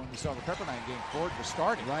ago when we saw the Pepperdine game, Ford was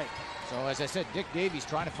starting. Right. So as I said, Dick Davies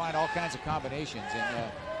trying to find all kinds of combinations,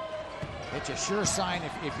 and it's a sure sign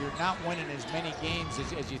if you're not winning as many games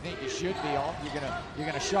as you think you should be. You're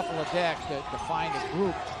gonna shuffle a deck to find a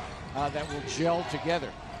group that will gel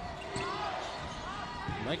together.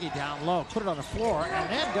 Leggy down low, put it on the floor, and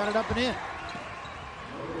then got it up and in.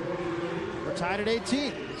 We're tied at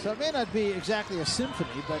 18, so it may not be exactly a symphony,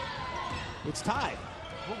 but it's tied.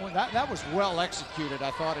 That was well executed,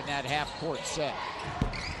 I thought, in that half-court set.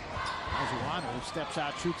 Ajuanu steps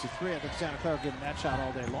out, shoots a three. I think Santa Clara will give him that shot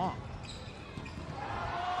all day long.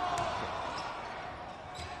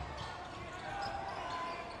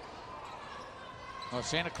 Well,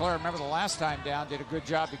 Santa Clara, remember the last time down, did a good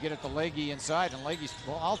job to get it to Leahy inside, and Leahy's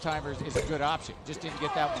all-timer is a good option. Just didn't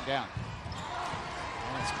get that one down.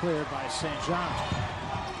 And it's cleared by St. John.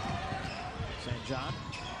 St. John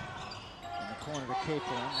in the corner to Cape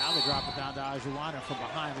Horn. Now they drop it down to Ajuanu from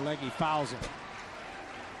behind. Leahy fouls him.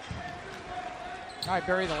 All right,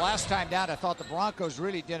 Barry, the last time down, I thought the Broncos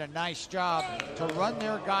really did a nice job to run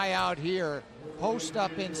their guy out here, post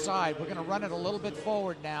up inside. We're going to run it a little bit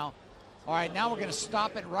forward now. All right, now we're going to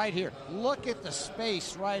stop it right here. Look at the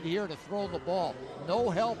space right here to throw the ball.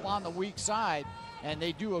 No help on the weak side, and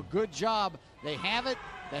they do a good job. They have it.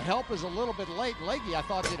 The help is a little bit late. Leahy, I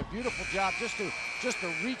thought, did a beautiful job just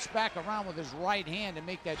to reach back around with his right hand and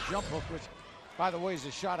make that jump hook, which, by the way, is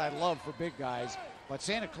a shot I love for big guys. But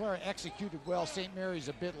Santa Clara executed well. St. Mary's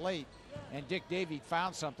a bit late, and Dick Davey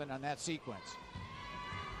found something on that sequence.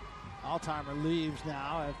 Altimer leaves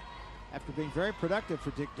now after being very productive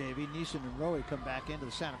for Dick Davey. Neeson and Rowe come back into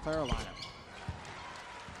the Santa Clara lineup.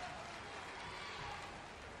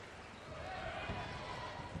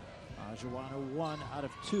 Ajuanu 1 out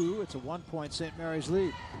of 2. It's a 1-point St. Mary's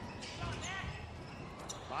lead.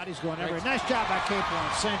 Body's going everywhere. Nice job by Cape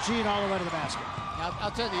Horn. St. Jean all the way to the basket. Now,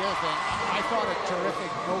 I'll tell you the other thing. I thought a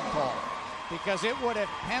terrific no call because it would have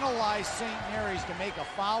penalized St. Mary's to make a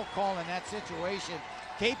foul call in that situation.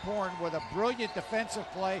 Cape Horn with a brilliant defensive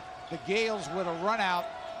play. The Gales with a run out.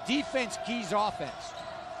 Defense keys offense.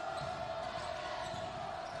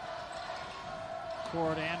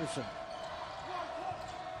 Cord Anderson.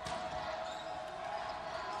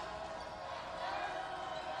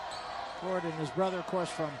 Cord and his brother, of course,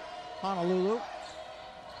 from Honolulu.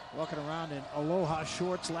 Walking around in Aloha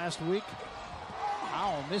shorts last week.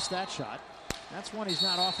 Howell missed that shot. That's one he's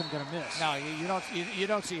not often going to miss. No, you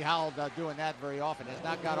don't see Howell doing that very often. Has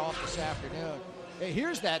not got off this afternoon.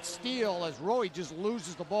 Here's that steal as Roy just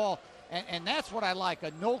loses the ball. And that's what I like,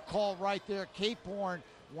 a no call right there. Cape Horn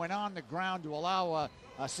went on the ground to allow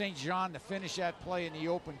St. John to finish that play in the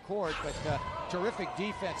open court. But terrific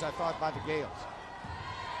defense, I thought, by the Gales.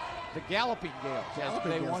 The Galloping Gales, as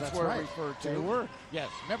they once were referred to. They were. Yes,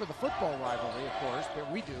 remember the football rivalry, of course, but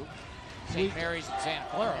we do. St. Mary's and Santa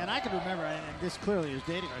Clara. And I can remember, and this clearly is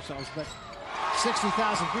dating ourselves, but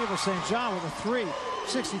 60,000 people, St. John with a 3.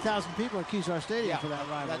 60,000 people at Kezar Stadium for that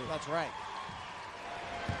rivalry. That's right.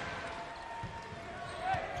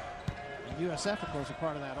 And USF, of course, a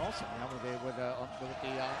part of that also.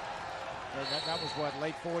 Yeah, that was what,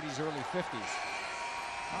 late 40s, early 50s.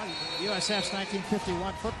 USF's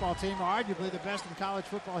 1951 football team, arguably the best in college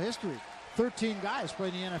football history. 13 guys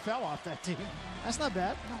played in the NFL off that team. That's not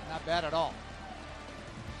bad. No, not bad at all.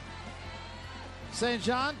 St.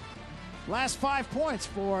 John, last 5 points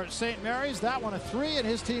for St. Mary's. That one a 3, and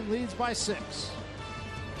his team leads by 6.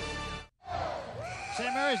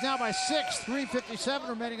 St. Mary's now by 6, 3:57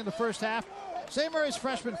 remaining in the first half. St. Mary's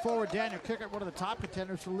freshman forward Daniel Kickert, one of the top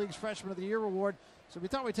contenders for the league's Freshman of the Year award. So we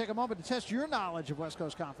thought we'd take a moment to test your knowledge of West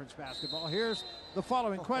Coast Conference basketball. Here's the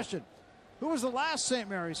following question. Who was the last St.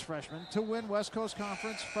 Mary's freshman to win West Coast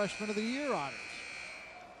Conference Freshman of the Year honors?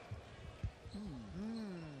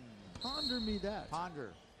 Ponder me that.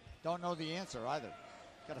 Ponder. Don't know the answer either.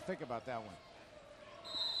 Got to think about that one.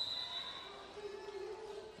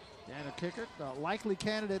 Daniel Kickert, a likely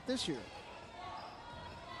candidate this year.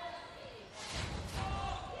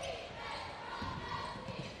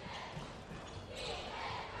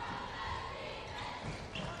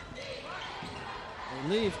 They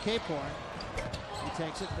leave Cape Horn. He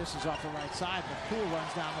takes it, misses off the right side, but Poole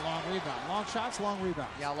runs down the long rebound. Long shots, long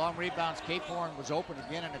rebounds. Yeah, long rebounds. Cape Horn was open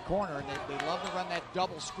again in the corner, and they love to run that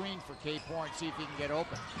double screen for Cape Horn, see if he can get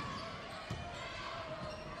open.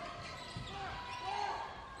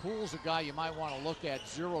 Poole's a guy you might want to look at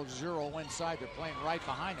 0-0 inside. They're playing right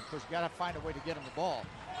behind him. Of course, you got to find a way to get him the ball.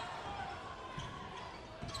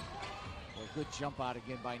 Well, good jump out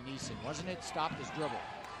again by Neeson, wasn't it? Stopped his dribble.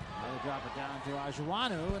 Now they drop it down to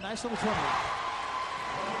Ajuanu. A nice little turnover.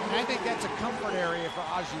 And I think that's a comfort area for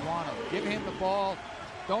Ajuanu. Give him the ball.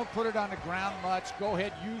 Don't put it on the ground much. Go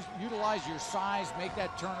ahead, utilize your size, make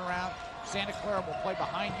that turnaround. Santa Clara will play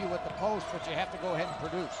behind you at the post, but you have to go ahead and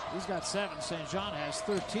produce. He's got 7. St. John has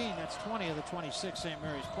 13. That's 20 of the 26 St.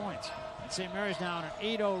 Mary's points. And St. Mary's now on an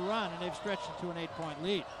 8-0 run, and they've stretched into an 8-point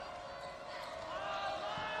lead.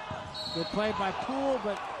 Good play by Poole,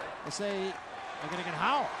 but they say they're going to get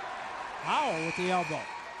Howell. Howell with the elbow.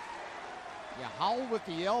 Yeah, Howell with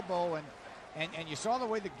the elbow, and And you saw the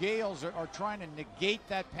way the Gales are trying to negate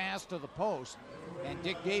that pass to the post. And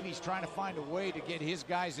Dick Davies trying to find a way to get his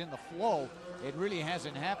guys in the flow. It really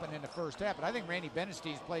hasn't happened in the first half. But I think Randy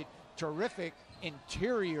Benestein's played terrific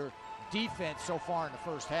interior defense so far in the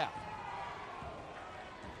first half.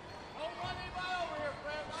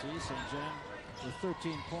 See, St. John with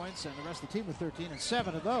 13 points, and the rest of the team with 13, and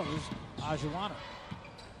 7 of those, Ajuana.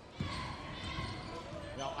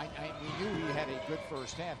 Well, we knew he had a good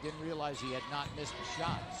first half. Didn't realize he had not missed a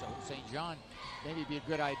shot. So St. John, maybe it'd be a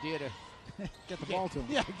good idea to get the ball to him.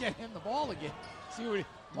 Yeah, get him the ball again. See what?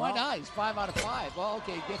 Why not? He's 5 out of 5. Well,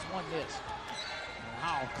 okay, he gets 1 miss.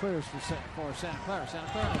 Howell clears for Santa Clara. Santa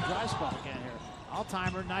Clara in a dry spot again here.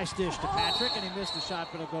 All-timer, nice dish to Patrick, and he missed the shot,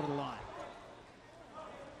 but it'll go to the line.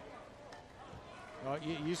 Well,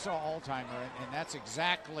 you saw Alltimer, and that's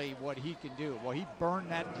exactly what he can do. Well, he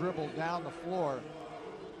burned that dribble down the floor,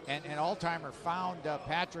 and Alltimer found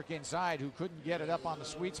Patrick inside, who couldn't get it up on the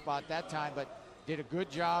sweet spot that time, but did a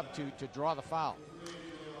good job to draw the foul.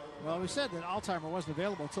 Well, we said that Alltimer wasn't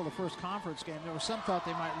available until the first conference game. There was some thought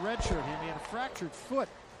they might redshirt him. He had a fractured foot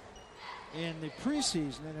in the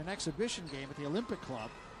preseason in an exhibition game at the Olympic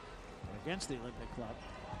Club, against the Olympic Club.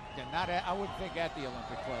 Yeah, I wouldn't think at the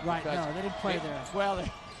Olympic Club. Right, no, they didn't play there. Well,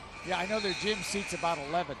 yeah, I know their gym seats about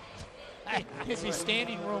 11. It'd be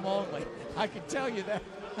standing room only. I can tell you that.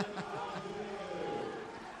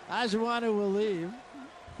 Ajuana will leave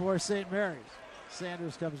for St. Mary's.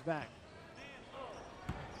 Sanders comes back.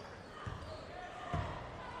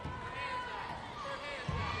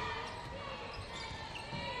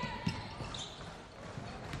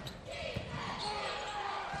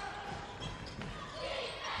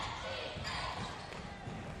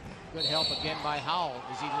 Good help again by Howell.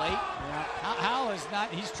 Is he late? Yeah. Howell is not.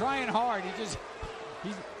 He's trying hard.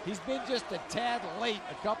 He's been just a tad late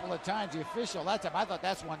a couple of times. The official that time, I thought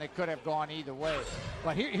that's one that could have gone either way.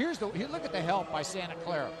 But here look at the help by Santa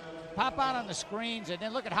Clara. Pop out on the screens, and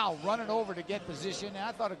then look at Howell running over to get position. And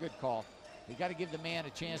I thought a good call. You got to give the man a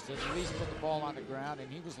chance to at least put the ball on the ground,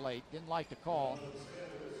 and he was late. Didn't like the call.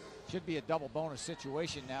 Should be a double bonus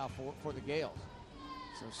situation now for the Gales.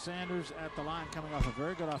 So Sanders at the line, coming off a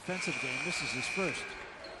very good offensive game. This is his first.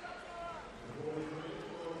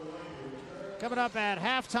 Coming up at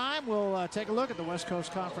halftime, we'll take a look at the West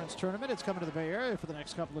Coast Conference Tournament. It's coming to the Bay Area for the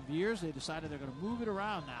next couple of years. They decided they're going to move it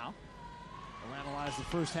around now. We'll analyze the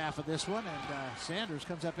first half of this one, and Sanders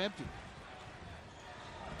comes up empty.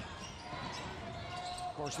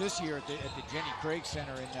 Of course, this year at the Jenny Craig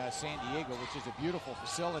Center in San Diego, which is a beautiful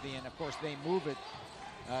facility, and of course they move it.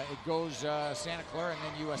 It goes Santa Clara and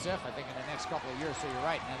then USF, I think, in the next couple of years. So you're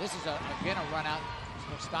right. Now this is again a run out.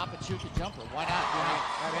 Stop and shoot the jumper. Why not?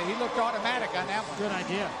 I mean, he looked automatic on that one. Good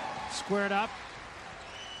idea. Squared up.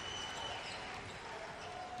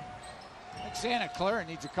 I think Santa Clara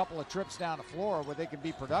needs a couple of trips down the floor where they can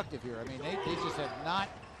be productive here. I mean, they just have not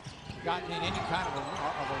gotten in any kind of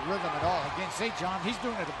a rhythm at all. Again, St. John, he's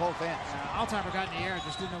doing it at both ends. Alltimer got in the air and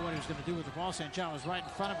just didn't know what he was going to do with the ball. St. John was right in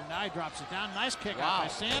front of him. Now he drops it down. Nice kick out by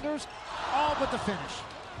Sanders. All but the finish.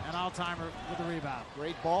 And Alltimer with the rebound.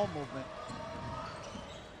 Great ball movement.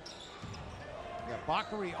 Yeah,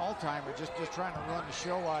 Bakary Alltimer just trying to run the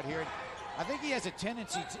show out here. I think he has a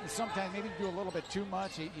tendency to sometimes maybe do a little bit too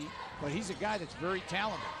much, but he's a guy that's very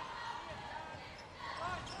talented.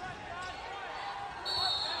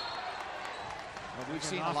 Well, we've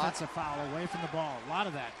seen a offensive foul away from the ball. A lot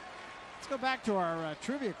of that. Let's go back to our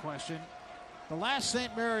trivia question. The last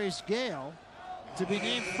St. Mary's Gale to be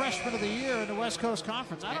named Freshman of the Year in the West Coast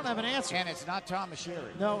Conference. I don't have an answer. And it's not Tom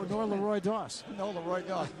Sherry. No, nor Leroy Doss. No Leroy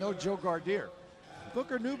Doss. No Joe Gardier.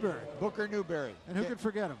 Booker Newberry. Booker Newberry. And who could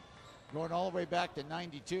forget him? Going all the way back to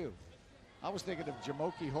 '92. I was thinking of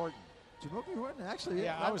Jamoki Horton. Jamoki Horton, actually.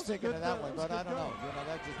 Yeah, I was thinking of that one, but I don't know. You know,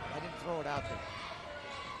 I didn't throw it out there.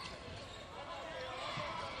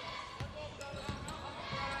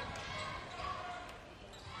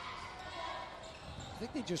 I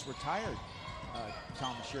think they just retired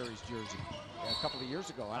Tom Sherry's jersey a couple of years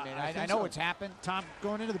ago. I mean, I know it's happened. Tom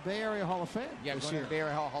going into the Bay Area Hall of Fame. Yeah, going into the Bay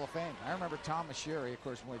Area Hall of Fame. I remember Tom Sherry, of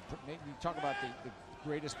course, when we talk about the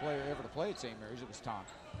greatest player ever to play at St. Mary's, it was Tom.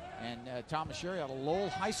 And Tom Sherry out of Lowell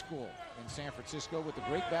High School in San Francisco with the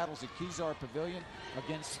great battles at McKeon Pavilion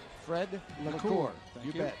against Fred LaCour.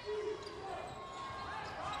 You bet.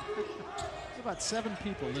 There's about 7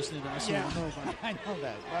 people listening to us. Yeah, I know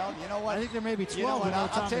that. Well, you know what? I think there may be 12. You know what?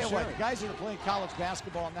 I'll tell you what. The guys that are playing college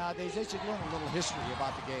basketball nowadays, they should learn a little history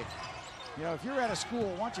about the game. You know, if you're at a school,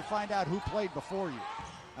 why don't you find out who played before you?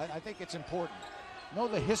 I think it's important. Know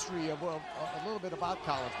the history of a little bit about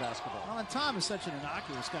college basketball. Well, and Tom is such an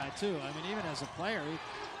innocuous guy, too. I mean, even as a player,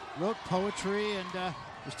 wrote poetry and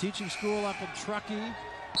was teaching school up in Truckee.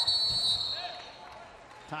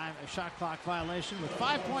 Time, a shot clock violation with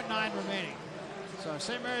 5.9 remaining. So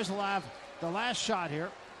St. Mary's will have the last shot here.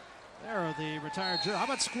 There are the retired jurors. How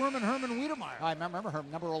about Squirman Herman Wiedemeyer? I remember him,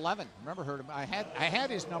 number 11. Remember her? I had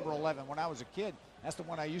his number 11 when I was a kid. That's the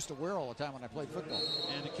one I used to wear all the time when I played football.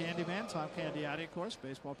 And the Candyman, Tom Candiotti, of course,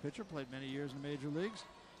 baseball pitcher, played many years in the major leagues.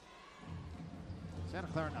 Santa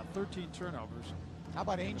Clara now 13 turnovers. How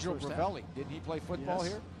about Angelo Bravelli? Didn't he play football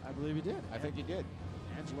here? I believe he did. I think he did.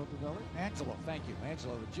 Angelo Bravelli? Angelo, thank you.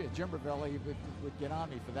 Angelo. Jim Bravelli would get on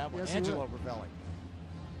me for that one. Yes, Angelo Bravelli.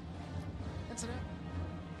 Incident.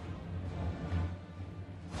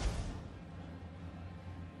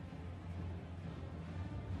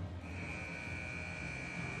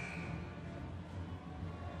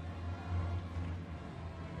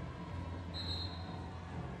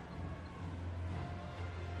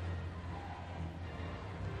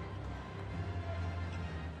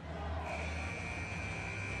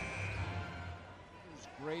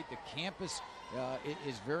 Great. The campus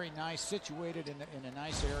is very nice, situated in a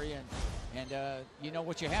nice area, and you know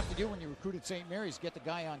what you have to do when you recruit at St. Mary's, get the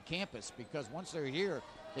guy on campus, because once they're here,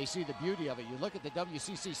 they see the beauty of it. You look at the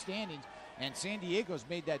WCC standings, and San Diego's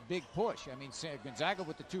made that big push. I mean, Gonzaga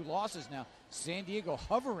with the 2 losses now, San Diego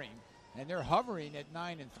hovering, and they're hovering at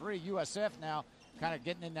 9-3. USF now kind of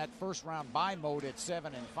getting in that first round bye mode at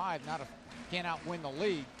 7-5. Can't outwin the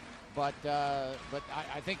league, but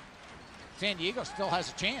I think San Diego still has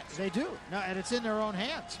a chance. They do. No, and it's in their own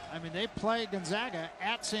hands. I mean, they play Gonzaga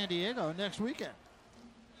at San Diego next weekend.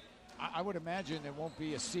 I would imagine there won't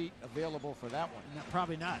be a seat available for that one. No,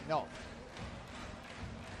 probably not. No.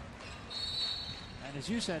 And as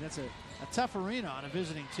you said, it's a tough arena on a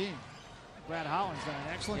visiting team. Brad Holland's done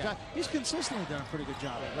an excellent job. He's consistently done a pretty good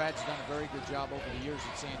job. Yeah, Brad's done a very good job over the years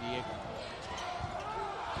at San Diego.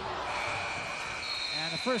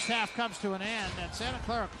 And the first half comes to an end, and Santa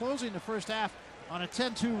Clara closing the first half on a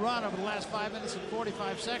 10-2 run over the last 5 minutes and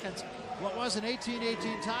 45 seconds. What was an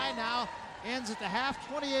 18-18 tie now ends at the half,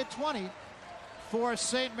 28-20 for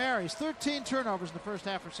St. Mary's. 13 turnovers in the first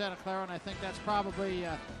half for Santa Clara, and I think that's probably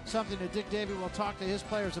something that Dick Davey will talk to his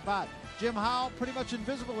players about. Jim Howell, pretty much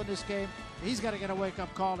invisible in this game. He's got to get a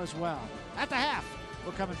wake-up call as well. At the half,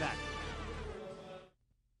 we're coming back.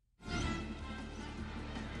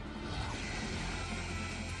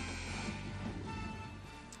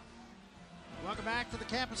 Welcome back to the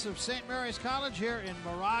campus of St. Mary's College here in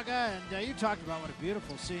Moraga. And you talked about what a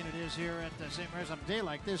beautiful scene it is here at St. Mary's. On a day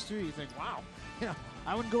like this, too, you think, wow, you know,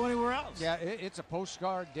 I wouldn't go anywhere else. Yeah, it's a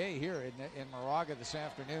postcard day here in Moraga this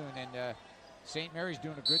afternoon. And St. Mary's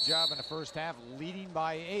doing a good job in the first half, leading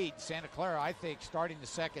by 8. Santa Clara, I think, starting the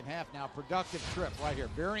second half now. Productive trip right here.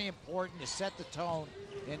 Very important to set the tone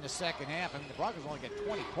in the second half. I mean, the Broncos only get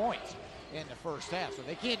 20 points in the first half, so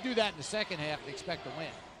they can't do that in the second half and expect to win.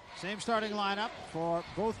 Same starting lineup for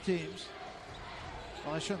both teams.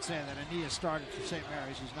 Well, I shouldn't say that. Aeneas started for St.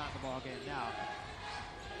 Mary's. He's not in the ball game now.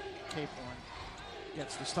 Caporn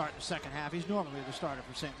gets the start in the second half. He's normally the starter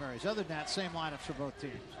for St. Mary's. Other than that, same lineups for both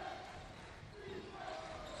teams.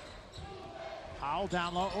 Howell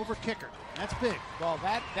down low over Kicker. That's big. Well,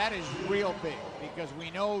 that is real big, because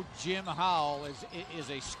we know Jim Howell is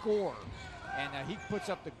a scorer, and he puts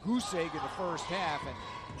up the goose egg in the first half, and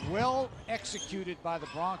well executed by the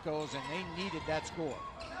Broncos, and they needed that score.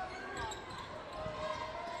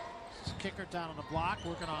 Kicker down on the block,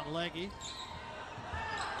 working on Leggy.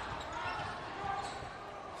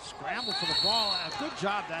 Scramble for the ball. A good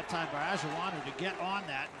job that time by Ajawanu to get on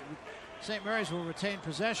that. St. Mary's will retain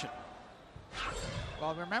possession.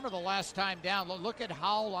 Well, remember the last time down, look at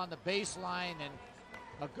Howell on the baseline, and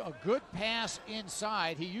a good pass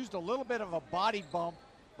inside. He used a little bit of a body bump,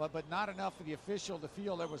 but not enough for the official to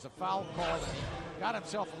feel there was a foul call, and he got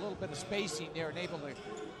himself a little bit of spacing there and able to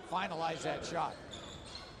finalize that shot.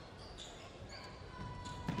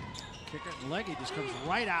 Kicker Leggy just comes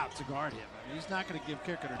right out to guard him. I mean, he's not going to give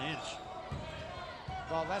Kicker an inch.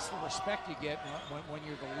 Well, that's the respect you get when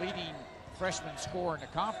you're the leading freshman scorer in the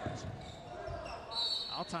conference.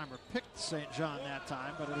 Altimer picked St. John that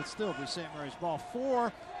time, but it'll still be St. Mary's ball.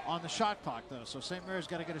 4 on the shot clock, though, so St. Mary's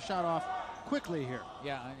got to get a shot off quickly here.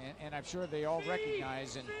 Yeah, and I'm sure they all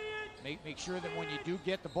recognize and make sure that when you do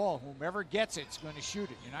get the ball, whomever gets it's going to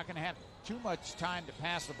shoot it. You're not going to have too much time to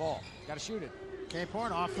pass the ball. Got to shoot it.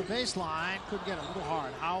 Caporn off the baseline. Couldn't get it, a little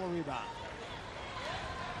hard. Howell rebound.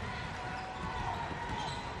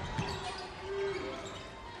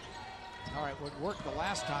 All right, what worked the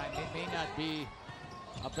last time, it may not be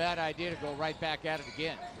a bad idea to go right back at it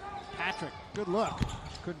again. Patrick, good look.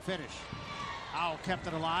 Couldn't finish. Howell kept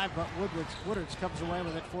it alive, but Woodards comes away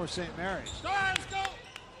with it for St. Mary's.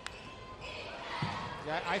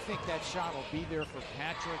 Yeah, I think that shot will be there for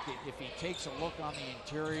Patrick if he takes a look on the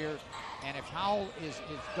interior. And if Howell is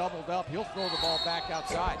doubled up, he'll throw the ball back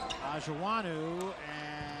outside. Ajuanu,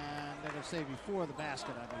 and they're going to say before the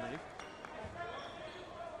basket, I believe.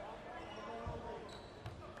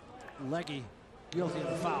 Leggy guilty of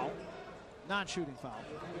the foul. Non-shooting foul.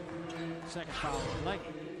 Second foul for Leggy.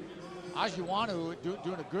 Ajuanu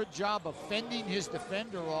doing a good job of fending his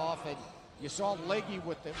defender off, and you saw Leggy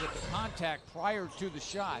with the contact prior to the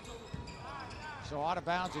shot. So out of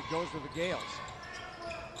bounds it goes with the Gales.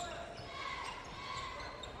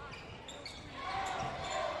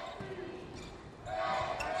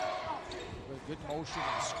 Good motion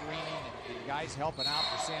and screening, and guys helping out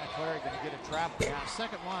for Santa Clara. Going to get a trap. Yeah,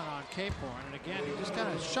 second one on Cape Horn, and again, he just kind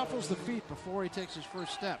of shuffles the feet before he takes his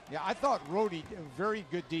first step. Yeah, I thought Rhodey did very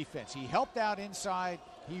good defense. He helped out inside.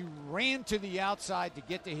 He ran to the outside to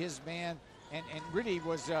get to his man, and really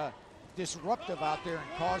was disruptive out there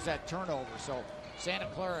and caused that turnover. So Santa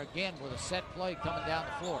Clara again with a set play coming down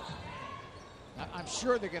the floor. Now, I'm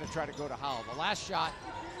sure they're going to try to go to Howell. The last shot,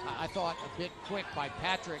 I thought a bit quick by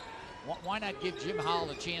Patrick. Why not give Jim Howell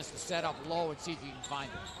a chance to set up low and see if you can find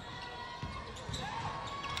him?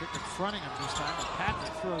 Pickett fronting him this time, and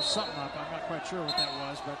Patrick throws something up. I'm not quite sure what that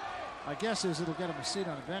was, but my guess is it'll get him a seat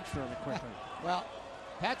on the bench fairly quickly. Well,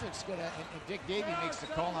 Patrick's going to, and Dick Davey makes the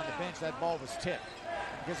call on the bench. That ball was tipped.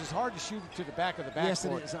 Because it's hard to shoot it to the back of the backcourt yes,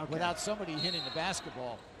 it is. Okay. Without somebody hitting the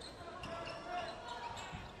basketball.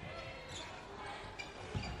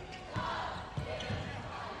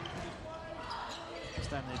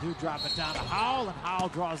 Time they do drop it down to Howell, and Howell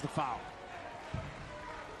draws the foul.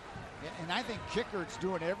 And I think Kickert's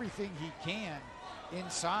doing everything he can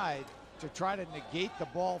inside to try to negate the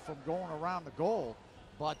ball from going around the goal.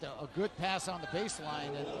 But a good pass on the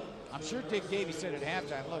baseline, and I'm sure Dick Davey said at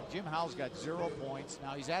halftime, look, Jim Howell's got 0 points.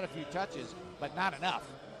 Now he's had a few touches, but not enough.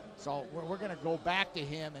 So we're going to go back to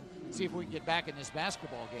him and see if we can get back in this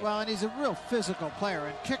basketball game. Well, and he's a real physical player,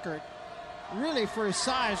 and Kickert, really, for his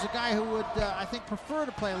size, a guy who would, I think, prefer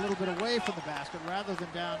to play a little bit away from the basket rather than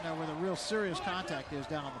down where the real serious contact is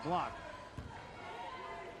down on the block.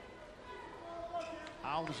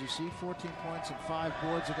 Howell, as you see, 14 points and 5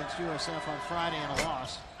 boards against USF on Friday in a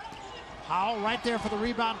loss. Howell right there for the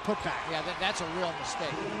rebound putback. Yeah, that's a real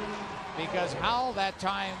mistake. Because Howell that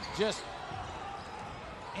time just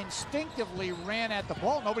instinctively ran at the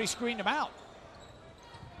ball. Nobody screened him out.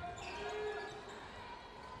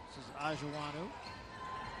 Ajuanu.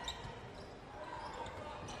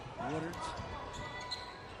 Woodards.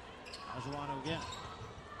 Ajuanu again.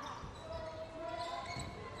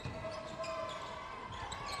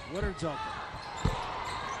 Woodards open.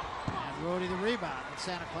 And Rhodey the rebound. And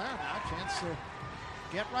Santa Clara now a chance to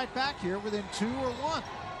get right back here within 2 or 1.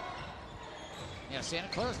 Yeah, Santa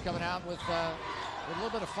Clara's coming out with a little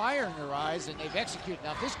bit of fire in their eyes, and they've executed.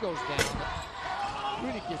 Now, if this goes down,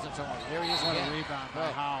 really gives him someone. There he is what again. A rebound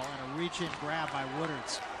by Howell and a reach-in grab by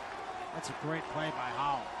Woodards. That's a great play by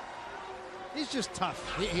Howell. He's just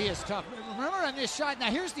tough. He is tough. Remember on this shot, now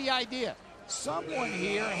here's the idea. Someone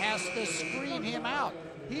here has to screen him out.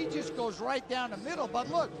 He just goes right down the middle, but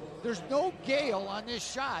look, there's no Gale on this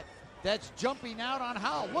shot that's jumping out on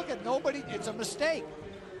Howell. Look at nobody, it's a mistake.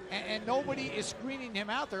 And nobody is screening him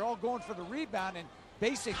out. They're all going for the rebound, and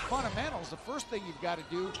basic fundamentals, the first thing you've got to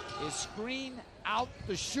do is screen out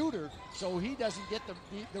the shooter so he doesn't get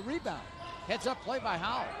the rebound. Heads up play by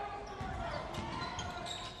Howell.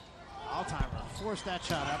 Altimer forced that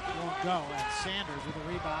shot up, won't go, and Sanders with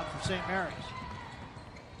a rebound for St. Mary's.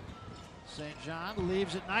 St. John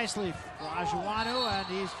leaves it nicely for Ajuanu, and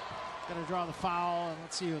he's going to draw the foul, and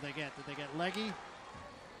let's see who they get. Did they get Leggy?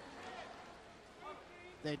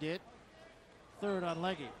 They did. Third on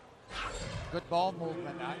Leggy. Good ball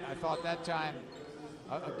movement. I thought that time,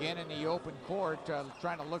 again in the open court,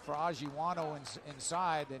 trying to look for Ajuanu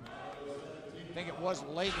inside, and I think it was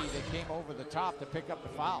Leggy that came over the top to pick up the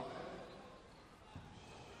foul.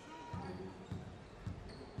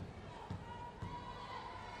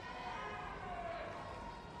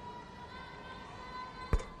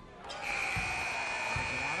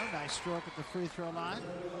 Ajuanu, nice stroke at the free throw line.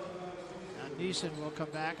 Now Neeson will come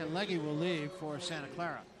back, and Leggy will leave for Santa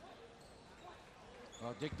Clara.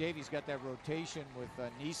 Well, Dick Davies got that rotation with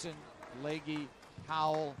Neeson, Leggy,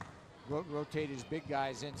 Howell, rotate his big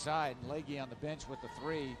guys inside, and Leggy on the bench with the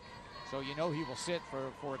 3. So you know he will sit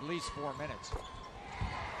for at least 4 minutes.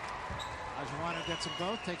 Ajuanu gets them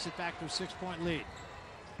both, takes it back to a 6-point lead.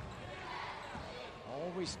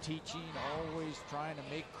 Always teaching, always trying to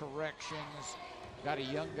make corrections. got a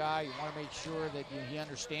young guy. You want to make sure that he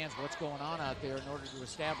understands what's going on out there in order to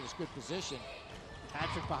establish good position.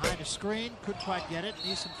 Patrick behind a screen, couldn't quite get it.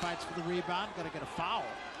 Neeson fights for the rebound, got to get a foul.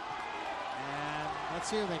 And let's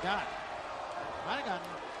see who they got. Might have gotten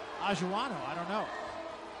Ajuano, I don't know.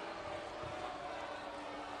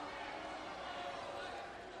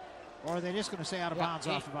 Or are they just going to say out of bounds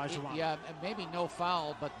off of Ajuano? Yeah, maybe no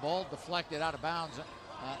foul, but ball deflected out of bounds,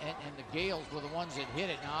 and the Gales were the ones that hit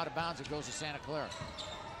it. Now out of bounds, it goes to Santa Clara.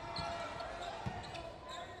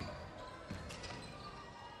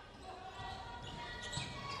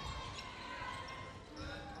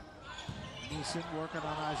 Neeson working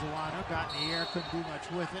on Ajuano, got in the air, couldn't do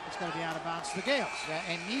much with it. It's going to be out of bounds to the Gales. Yeah,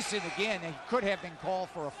 and Neeson, again, he could have been called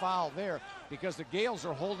for a foul there because the Gales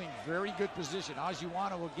are holding very good position.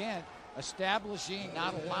 Ajuano, again, establishing,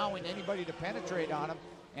 not allowing anybody to penetrate on him,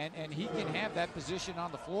 and he can have that position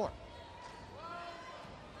on the floor.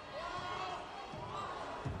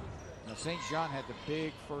 Now, St. John had the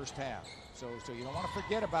big first half, so you don't want to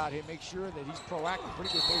forget about him. Make sure that he's proactive.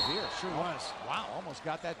 Pretty good move here. Sure was. Wow, almost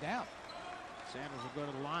got that down. Sanders will go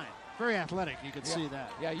to the line. Very athletic, you can see that.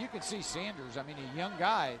 Yeah, you can see Sanders. I mean, a young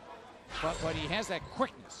guy, but he has that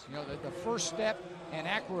quickness. You know, the first step and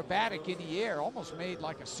acrobatic in the air, almost made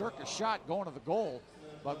like a circus shot going to the goal,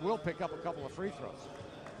 but will pick up a couple of free throws.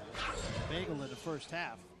 Bagel in the first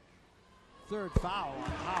half. Third foul on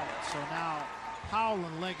Howell. So now Howell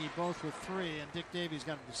and Leggy both with 3, and Dick Davies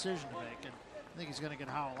got a decision to make, and I think he's going to get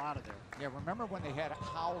Howell out of there. Yeah, remember when they had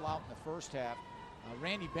Howell out in the first half?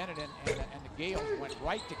 Randy Bennett and the Gales went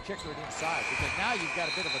right to Kickard inside, because now you've got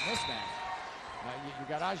a bit of a mismatch. You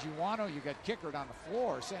got Ajuano, you got Kickard on the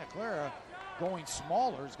floor. Santa Clara going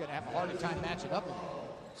smaller is going to have a harder time matching up with him.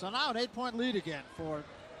 So now an 8-point lead again for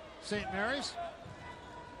St. Mary's.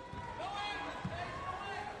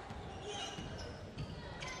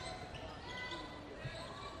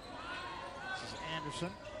 This is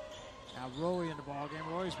Anderson. Now Roy in the ball game.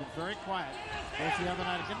 Roy's been very quiet both the other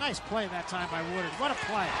night. A nice play that time by Woodard. What a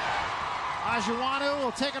play. Ajuano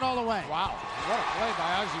will take it all the way. Wow, what a play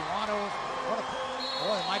by Ajuano.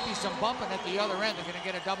 Boy, there might be some bumping at the other end. They're going to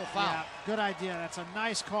get a double foul. Yeah, good idea. That's a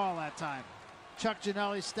nice call that time. Chuck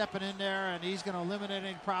Gianelli stepping in there, and he's going to eliminate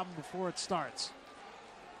any problem before it starts.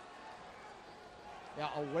 Yeah,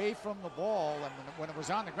 away from the ball, and when it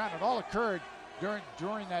was on the ground, it all occurred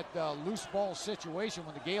during that loose ball situation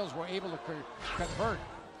when the Gales were able to convert.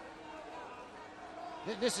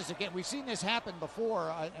 This is, again, we've seen this happen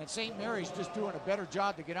before, and St. Mary's just doing a better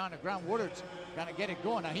job to get on the ground. Woodard's going to get it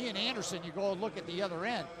going. Now, he and Anderson, you go and look at the other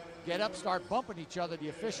end, get up, start bumping each other. The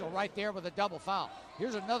official right there with a double foul.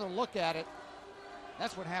 Here's another look at it.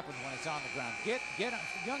 That's what happens when it's on the ground. Get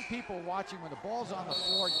young people watching when the ball's on the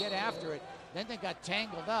floor, get after it. Then they got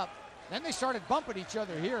tangled up. Then they started bumping each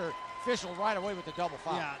other here. Official right away with the double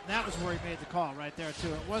foul. Yeah, that was where he made the call right there,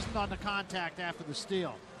 too. It wasn't on the contact after the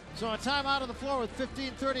steal. So a timeout on the floor with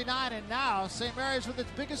 15:39, and now St. Mary's with its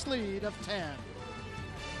biggest lead of 10.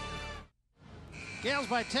 Gales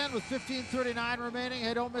by 10 with 15:39 remaining.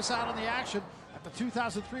 Hey, don't miss out on the action at the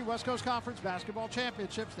 2003 West Coast Conference Basketball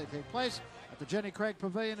Championships. They take place at the Jenny Craig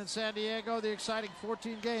Pavilion in San Diego. The exciting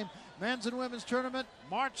 14-game men's and women's tournament,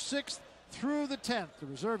 March 6th through the 10th. To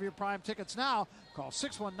reserve your prime tickets now, call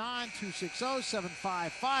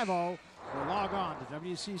 619-260-7550 or log on to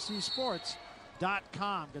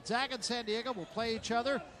WCCSports.com. Gonzaga and San Diego will play each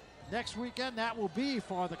other next weekend. That will be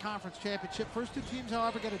for the conference championship. First 2 teams,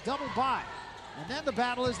 however, get a double bye. And then the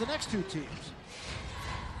battle is the next 2 teams.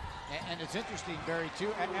 And it's interesting, Barry,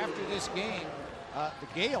 too, after this game, the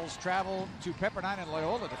Gales travel to Pepperdine and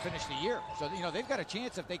Loyola to finish the year. So, you know, they've got a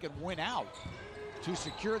chance if they can win out to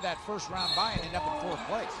secure that first round bye and end up in 4th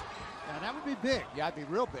place. Yeah, that would be big. Yeah, it'd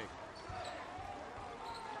be real big.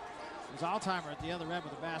 There's Altheimer at the other end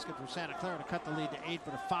with the basket for Santa Clara to cut the lead to 8,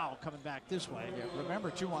 but a foul coming back this way. Yeah,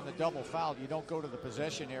 remember, too, on the double foul, you don't go to the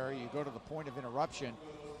possession area, you go to the point of interruption,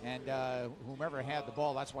 and whomever had the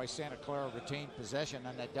ball, that's why Santa Clara retained possession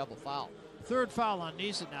on that double foul. Third foul on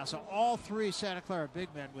Neeson now, so all 3 Santa Clara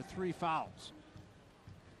big men with 3 fouls.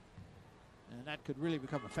 And that could really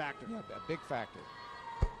become a factor. Yeah, a big factor.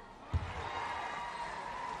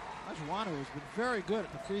 Ajuano has been very good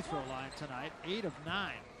at the free throw line tonight, 8 of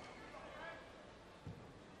 9.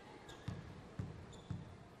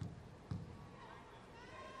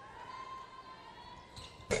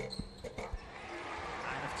 Nine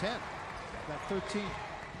of 10. Got 13.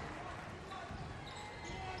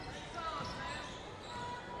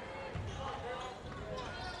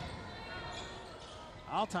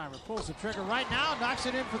 Altheimer pulls the trigger right now, knocks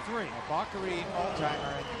it in for 3. Bakary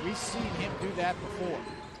Altheimer, and we've seen him do that before.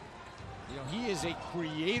 You know, he is a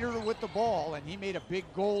creator with the ball, and he made a big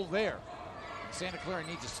goal there. Santa Clara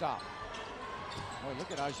needs to stop. Boy,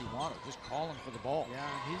 look at Ajuano just calling for the ball. Yeah,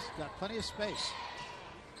 he's got plenty of space.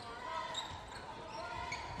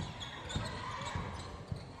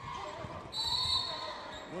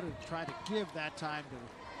 Woodard tried to give that time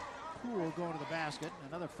to Poole going to the basket.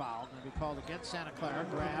 Another foul going to be called against Santa Clara.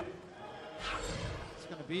 Grab. It's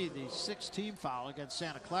going to be the 6th team foul against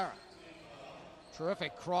Santa Clara.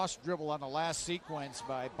 Terrific cross dribble on the last sequence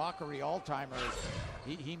by Bakary Altheimer.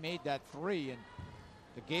 He made that 3, and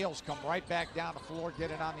the Gales come right back down the floor,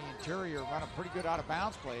 get it on the interior, run a pretty good out of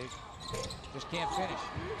bounds play. Just can't finish.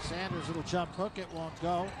 Sanders' little jump hook, it won't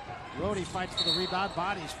go. Rhodey fights for the rebound,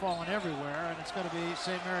 bodies falling everywhere, and it's going to be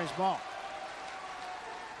St. Mary's ball.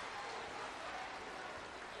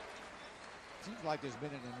 Seems like there's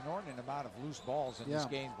been an inordinate amount of loose balls in this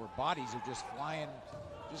game where bodies are just flying,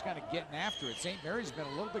 just kind of getting after it. St. Mary's been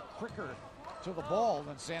a little bit quicker to the ball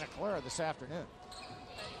than Santa Clara this afternoon.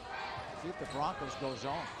 See if the Broncos go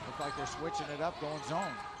zone. Look like they're switching it up, going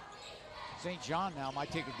zone. St. John now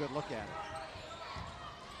might take a good look at it.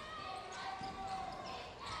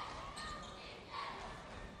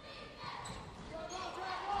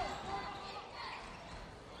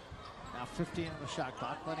 Now 15 on the shot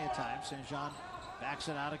clock, plenty of time. St. John backs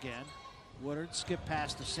it out again. Woodard skip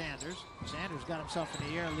pass to Sanders. Sanders got himself in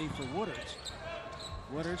the air lead for Woodards.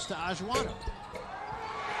 Woodards to Ajuano.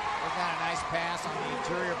 Look at a nice pass on the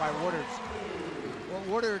interior by Woodards. Well,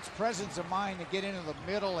 Woodard's presence of mind to get into the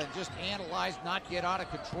middle and just analyze, not get out of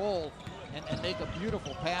control, and make a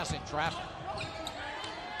beautiful pass in traffic.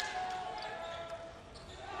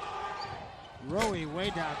 Rowie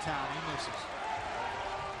way downtown, he misses.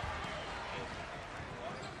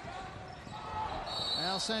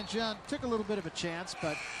 Well, St. John took a little bit of a chance,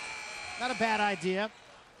 but not a bad idea.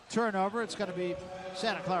 Turnover, it's going to be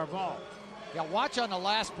Santa Clara ball. Yeah, watch on the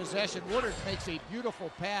last possession. Woodard makes a beautiful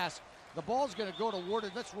pass. The ball's going to go to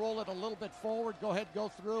Woodard. Let's roll it a little bit forward. Go ahead, go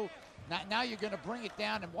through. Now you're going to bring it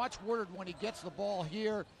down, and watch Woodard when he gets the ball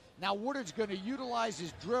here. Now Woodard's going to utilize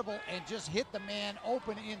his dribble and just hit the man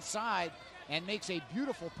open inside and makes a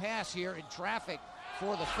beautiful pass here in traffic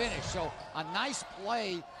for the finish. So a nice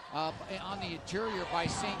play on the interior by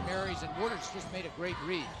St. Mary's, and Woodard's just made a great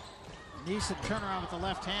read. Neeson turnaround with the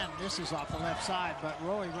left hand, misses off the left side, but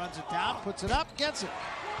Rowie runs it down, puts it up, gets it.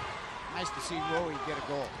 Nice to see Rowie get a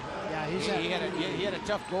goal. Yeah, he had a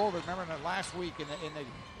tough goal. Remember that last week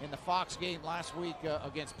in the Fox game last week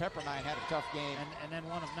against Pepperdine, had a tough game, and then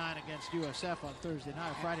 1 of 9 against USF on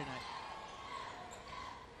Friday night.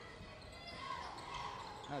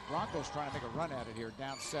 Broncos trying to make a run at it here,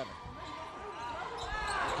 down 7.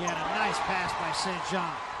 Again, a nice pass by St.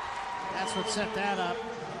 John. That's what set that up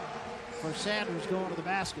for Sanders going to the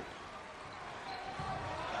basket.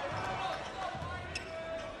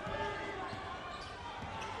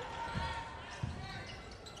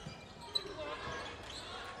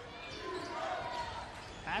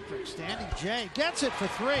 Patrick, standing J, gets it for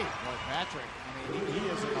 3. Boy, Patrick, I mean, he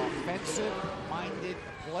is an offensive-minded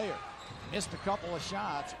player. Missed a couple of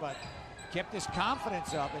shots, but kept his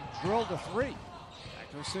confidence up and drilled a 3.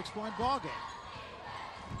 Back to a 6-point ball game.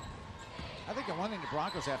 I think the one thing the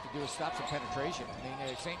Broncos have to do is stop some penetration. I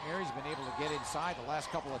mean, St. Mary's been able to get inside the last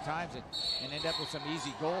couple of times and end up with some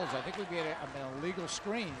easy goals. I think we'd be an illegal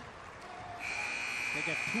screen. They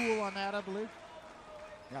get Poole on that, I believe.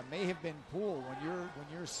 Yeah, it may have been Poole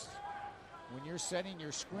when you're setting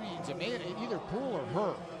your screens. It may have been either Poole or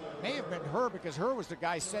her. It may have been her because her was the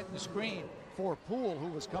guy setting the screen for Poole, who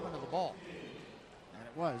was coming to the ball. And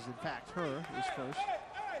it was, in fact, her was first.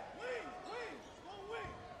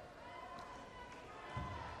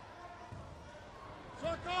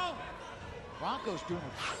 Broncos doing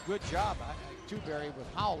a good job, too, Barry, with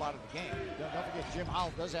Howell out of the game. Don't forget, Jim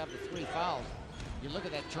Howell does have the 3 fouls. You look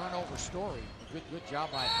at that turnover story. Good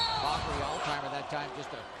job by Bakary Altheimer that time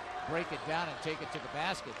just to break it down and take it to the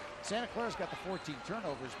basket. Santa Clara's got the 14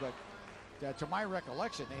 turnovers, but to my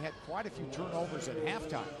recollection, they had quite a few turnovers at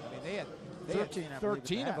halftime. I mean, they had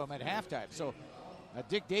 13 of them at halftime. So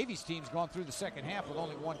Dick Davies' team's gone through the second half with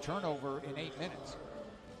only 1 turnover in 8 minutes.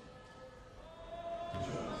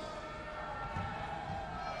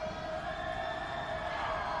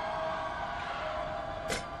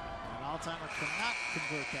 Altheimer cannot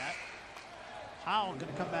convert that. Howell going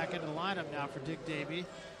to come back into the lineup now for Dick Davey.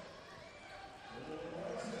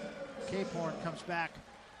 Caphorn comes back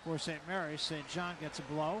for St. Mary's. St. John gets a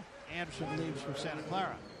blow. Anderson leaves for Santa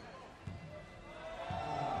Clara.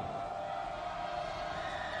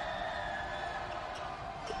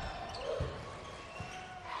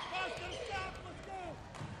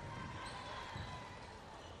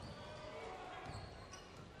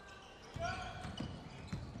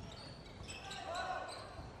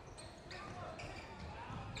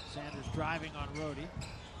 driving on Rhodey.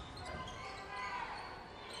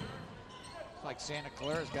 It's like Santa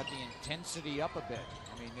Clara's got the intensity up a bit.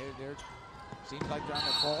 I mean, they're seems like they're on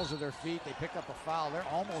the balls of their feet. They pick up a foul. They're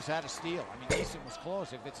almost at a steal. I mean, Neeson was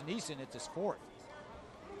close. If it's Neeson, it's his fourth.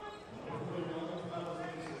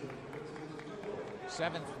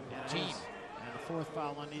 Seventh team. And the fourth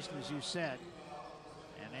foul on Neeson, as you said.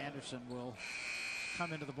 And Anderson will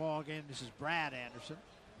come into the ball game. This is Brad Anderson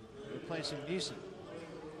replacing Neeson.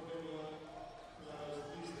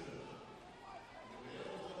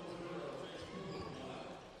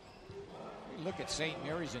 Look at St.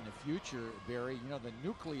 Mary's in the future, Barry. You know, the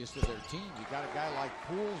nucleus of their team. You got a guy like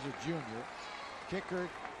Pools, a junior, Kickard,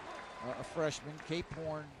 a freshman, Cape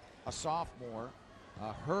Horn, a sophomore,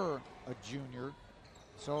 Her, a junior.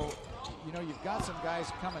 So, you know, you've got some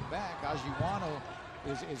guys coming back. Ajiwano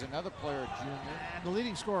is another player, a junior. And the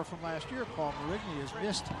leading scorer from last year, Paul Marigny, has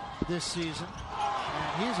missed this season,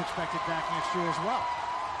 and he's expected back next year as well.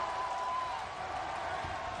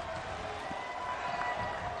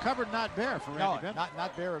 Cupboard not bare for Randy Benton.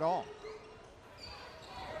 not bare at all.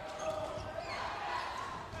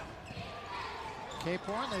 Cape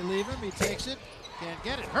Horn, they leave him. He takes it. Can't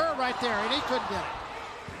get it. Her right there, and he couldn't get it.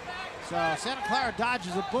 So Santa Clara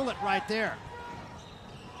dodges a bullet right there.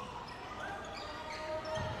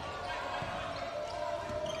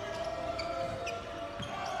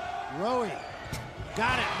 Rowe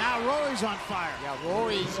got it. Now Rowe's on fire. Yeah,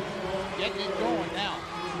 Rowe's getting it going now.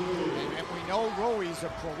 And we know Rowe's a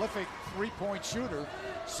prolific three-point shooter.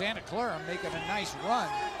 Santa Clara making a nice run,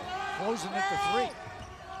 closing it for three.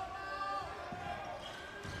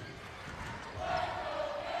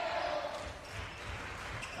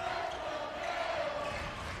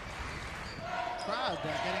 Crowd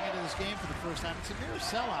getting into this game for the first time. It's a near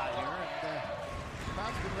sellout here, and the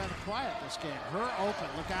crowd's been rather quiet this game. Her open,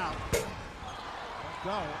 look out.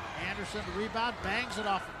 Go. Anderson, the rebound, bangs it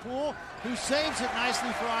off the Pool, who saves it nicely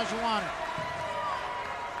for Ajiwano.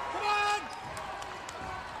 Come on!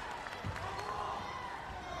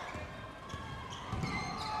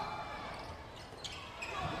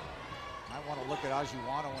 I want to look at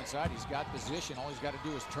Ajiwano inside. He's got position. All he's got to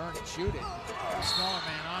do is turn and shoot it. A smaller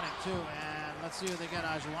man on it, too. And let's see if they get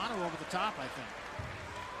Ajiwano over the top, I think.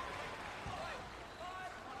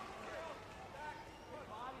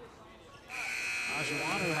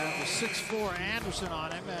 Ajiwano has a 6'4" Anderson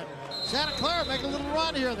on him, and Santa Clara make a little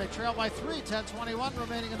run here. They trail by 3, 10:21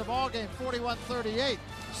 remaining in the ball game, 41-38,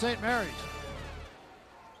 St. Mary's.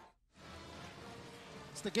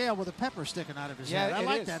 It's the Gale with a pepper sticking out of his head. I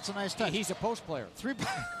like that. It's a nice touch. He's a post player.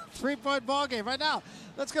 Three-point ball game right now.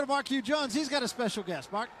 Let's go to Mark Hugh Jones. He's got a special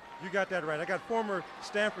guest. Mark? You got that right. I got former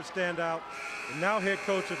Stanford standout and now head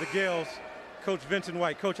coach of the Gales, Coach Vincent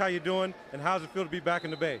White. Coach, how you doing, and how's it feel to be back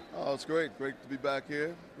in the Bay? Oh, it's great. Great to be back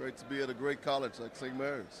here. Great to be at a great college like St.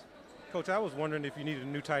 Mary's. Coach, I was wondering if you needed a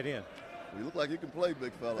new tight end. Well, you look like you can play,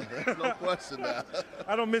 big fella. There's no question now.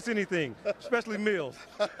 I don't miss anything, especially meals.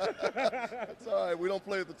 It's all right. We don't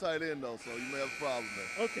play at the tight end, though, so you may have a problem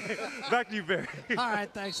there. Okay. Back to you, Barry. All right.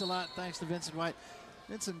 Thanks a lot. Thanks to Vincent White.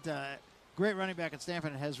 Vincent, great running back at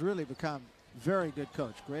Stanford, and has really become very good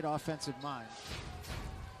coach. Great offensive mind.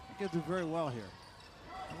 I think he'll do very well here.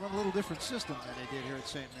 They run a little different system than they did here at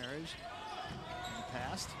St. Mary's in the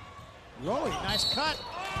past. Rowe, nice cut.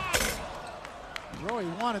 Rowe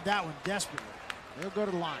wanted that one desperately. They'll go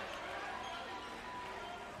to the line.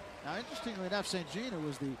 Now, interestingly enough, St. Gina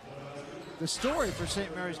was the story for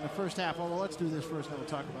St. Mary's in the first half. Although let's do this first, then we'll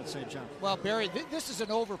talk about St. John. Well, Barry, this is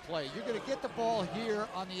an overplay. You're going to get the ball here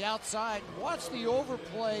on the outside. Watch the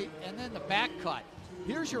overplay and then the back cut.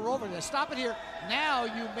 Here's your overplay. Stop it here. Now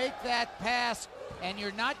you make that pass, and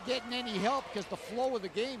you're not getting any help because the flow of the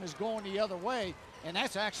game is going the other way. And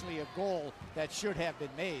that's actually a goal that should have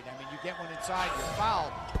been made. I mean, you get one inside, you're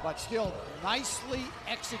fouled, but still nicely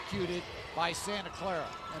executed by Santa Clara.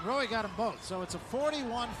 And Rowe got them both. So it's a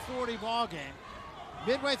 41-40 ball game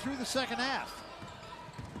midway through the second half.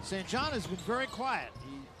 St. John has been very quiet.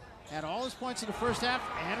 He had all his points in the first half.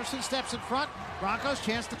 Anderson steps in front. Broncos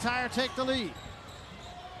chance to tie or take the lead.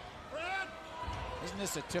 Isn't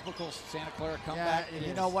this a typical Santa Clara comeback? Yeah,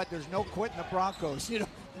 you know what? There's no quitting the Broncos. You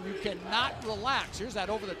cannot relax. Here's that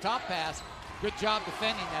over-the-top pass. Good job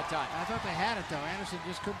defending that time. I thought they had it, though. Anderson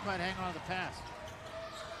just couldn't quite hang on to the pass.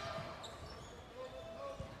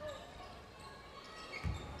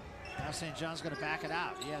 Now St. John's going to back it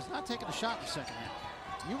out. He has not taken a shot in the second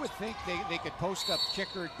half. You would think they could post up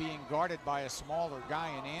Kickard being guarded by a smaller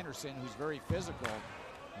guy in Anderson, who's very physical.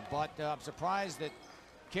 But I'm surprised that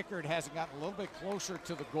Kickard hasn't gotten a little bit closer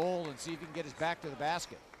to the goal and see if he can get his back to the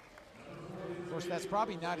basket. Of course, that's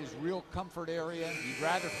probably not his real comfort area. He'd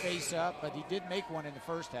rather face up, but he did make one in the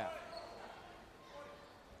first half.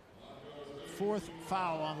 4th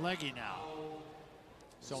foul on Leggy now.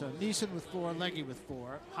 So Neeson with 4, Leggy with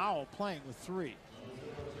 4. Howell playing with 3.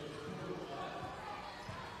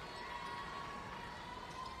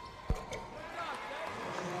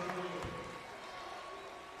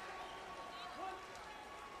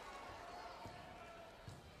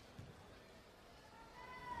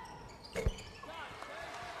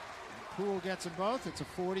 Poole gets them both. It's a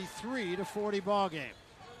 43-40 ball game.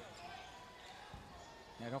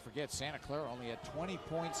 Yeah, don't forget, Santa Clara only had 20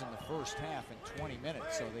 points in the first half in 20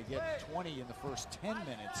 minutes, so they get 20 in the first 10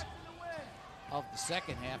 minutes of the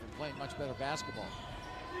second half and playing much better basketball.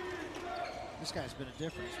 This guy's been a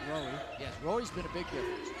difference, Rowe. Yes, Rowe's been a big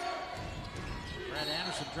difference. Brad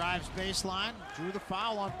Anderson drives baseline, drew the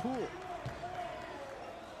foul on Poole.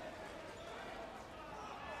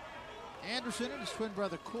 Anderson and his twin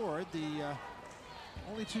brother Cord, the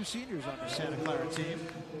only 2 seniors on the Santa Clara team.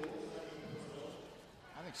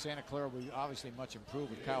 I think Santa Clara will be obviously much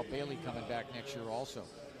improved with Kyle Bailey coming back next year also.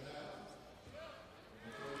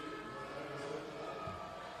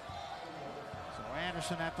 So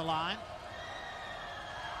Anderson at the line.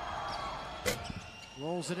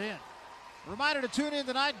 Rolls it in. Reminder to tune in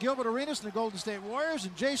tonight, Gilbert Arenas and the Golden State Warriors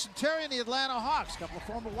and Jason Terry and the Atlanta Hawks. A couple of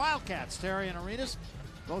former Wildcats, Terry and Arenas.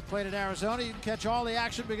 Both played at Arizona. You can catch all the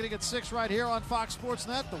action beginning at 6 right here on Fox Sports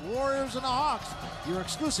Net. The Warriors and the Hawks, your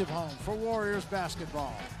exclusive home for Warriors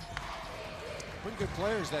basketball. Pretty good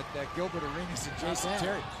players, that Gilbert Arenas and Jason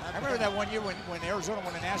Terry. I remember that one year when Arizona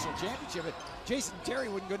won a national championship, but Jason Terry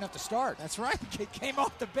wasn't good enough to start. That's right. He came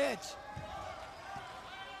off the bench.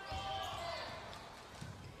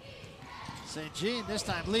 St. Jean this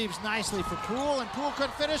time leaves nicely for Poole, and Poole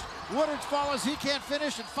couldn't finish. Woodards follows, he can't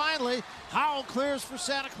finish, and finally Howell clears for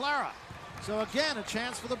Santa Clara. So again, a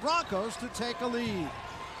chance for the Broncos to take a lead.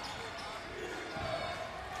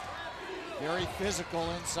 Very physical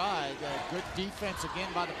inside. Good defense again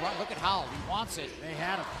by the Broncos. Look at Howell, he wants it. They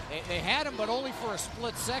had him. They had him, but only for a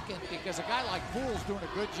split second, because a guy like Poole's doing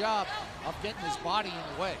a good job of getting his body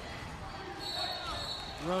in the way.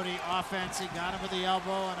 Rhodey offense, he got him with the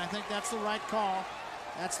elbow, and I think that's the right call.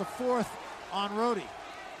 That's the 4th on Rhodey.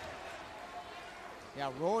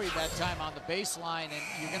 Yeah, Roy that time on the baseline,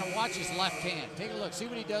 and you're going to watch his left hand. Take a look, see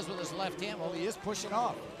what he does with his left hand. Well, he is pushing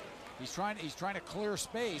off. He's trying to clear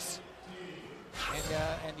space,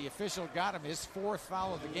 and the official got him his 4th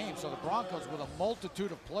foul of the game. So the Broncos with a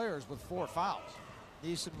multitude of players with 4 fouls.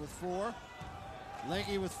 Neeson with 4,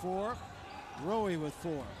 Leggy with 4, Rowe with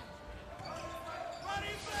 4.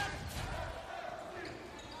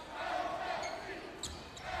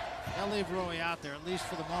 They'll leave Rowe out there, at least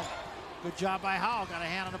for the moment. Good job by Howell. Got a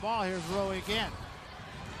hand on the ball. Here's Rowe again.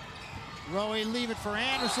 Rowe leave it for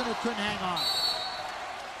Anderson, who couldn't hang on.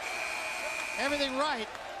 Everything right.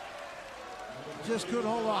 Just couldn't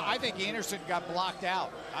hold on. I think Anderson got blocked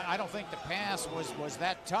out. I don't think the pass was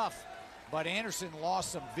that tough, but Anderson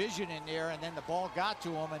lost some vision in there, and then the ball got to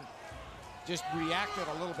him and just reacted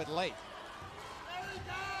a little bit late.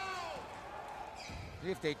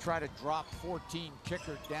 If they try to drop 14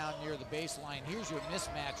 kicker down near the baseline, here's your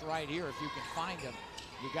mismatch right here. If you can find him,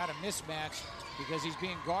 you got a mismatch because he's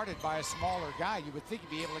being guarded by a smaller guy. You would think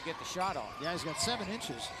he'd be able to get the shot off. Yeah, he's got 7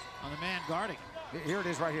 inches on the man guarding him. Here it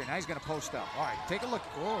is right here. Now he's going to post up. All right, take a look.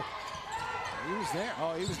 Oh, he was there.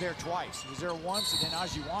 Oh, he was there twice. He was there once, and then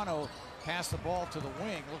Ajiwano passed the ball to the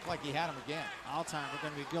wing. Looked like he had him again. All-time, we're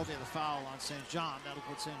going to be guilty of the foul on St. John. That'll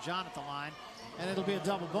put St. John at the line. And it'll be a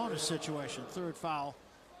double bonus situation. 3rd foul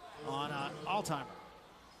on All-Timer.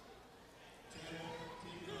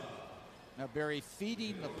 Now, Barry,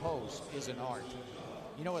 feeding the post is an art.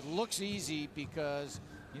 You know, it looks easy because,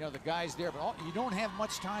 you know, the guy's there, but you don't have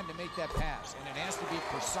much time to make that pass, and it has to be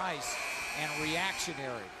precise and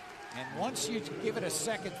reactionary. And once you give it a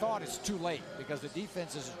second thought, it's too late because the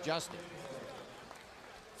defense is adjusted.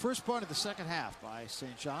 First point of the second half by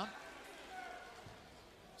St. John.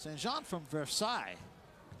 St. John from Versailles.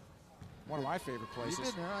 One of my favorite places.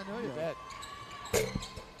 You've been there, I know you. Bet.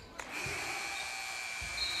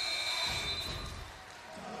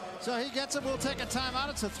 So he gets it. We'll take a timeout.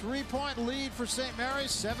 It's a 3-point lead for St. Mary's.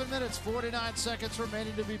 7 minutes, 49 seconds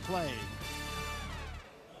remaining to be played.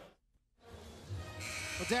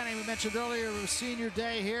 Well, Danny, we mentioned earlier it was senior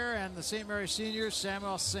day here, and the St. Mary's seniors,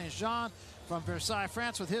 Samuel St. Jean from Versailles,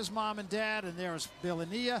 France, with his mom and dad, and there was Bill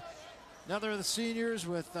Ania. Another of the seniors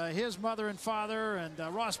with his mother and father, and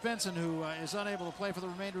Ross Benson, who is unable to play for the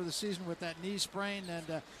remainder of the season with that knee sprain,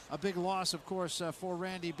 and a big loss, of course, for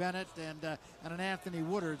Randy Bennett, and an Anthony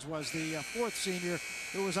Woodards was the fourth senior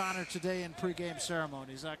who was honored today in pregame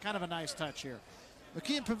ceremonies. Kind of a nice touch here.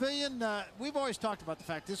 McKeon Pavilion, we've always talked about the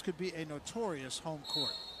fact this could be a notorious home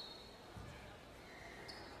court.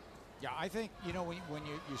 Yeah, I think, you know, when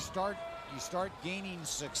you start gaining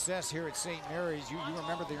success here at St. Mary's, you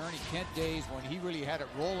remember the Ernie Kent days when he really had it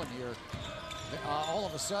rolling here. All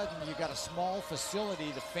of a sudden, you got a small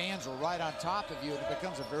facility, the fans are right on top of you, and it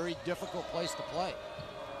becomes a very difficult place to play.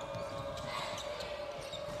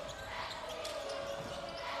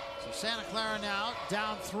 So Santa Clara now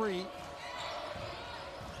down 3.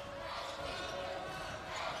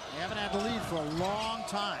 They haven't had the lead for a long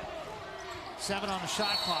time. 7 on the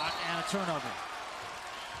shot clock and a turnover.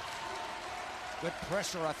 Good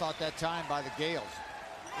pressure, I thought, that time by the Gales.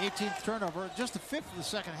 18th turnover, just the 5th of the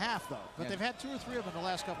second half, though. But they've had 2 or 3 of them in the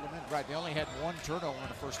last couple of minutes. Right, they only had 1 turnover in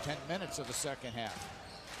the first 10 minutes of the second half.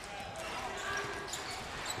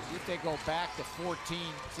 See if they go back to 14.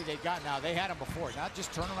 See, they had them before. Not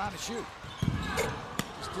just turn around and shoot.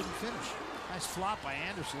 Just didn't finish. Nice flop by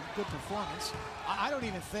Anderson. Good performance. I don't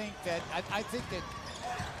even think that, I think that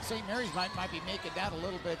St. Mary's might be making that a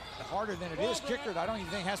little bit harder than it is. Kicker, I don't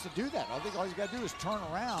even think has to do that. I think all he's got to do is turn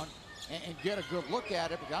around and get a good look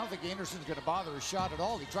at it. But I don't think Anderson's going to bother his shot at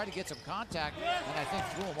all. He tried to get some contact, and I think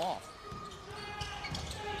threw him off.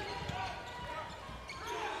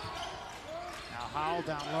 Now Howell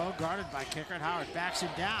down low, guarded by Kicker. And Howard backs him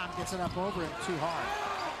down, gets it up over him too hard.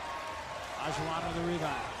 Ajuano the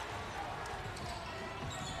rebound.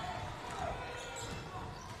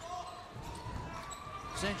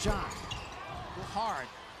 St. John, hard.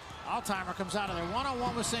 Altimer comes out of there,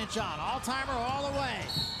 one-on-one with St. John. Altimer all the way.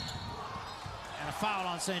 And a foul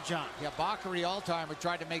on St. John. Yeah, Bakary Altimer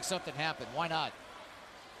tried to make something happen. Why not?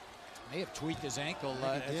 May have tweaked his ankle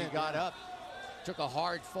as he got up. Took a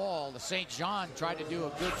hard fall. The St. John tried to do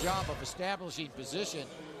a good job of establishing position.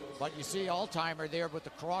 But you see Altimer there with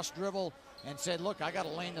the cross dribble and said, look, I got a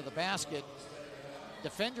lane to the basket.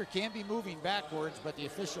 Defender can be moving backwards, but the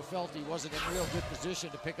official felt he wasn't in real good position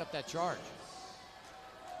to pick up that charge.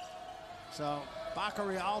 So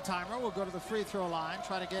Bakary Altimer will go to the free throw line,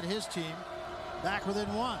 try to get his team back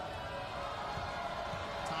within 1.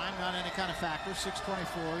 Time not any kind of factor,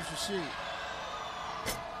 6:24 as you see.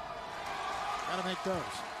 Got to make those.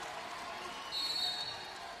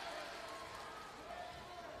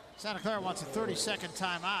 Santa Clara wants a 30-second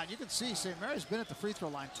timeout. You can see St. Mary's been at the free throw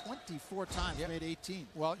line 24 times, made 18.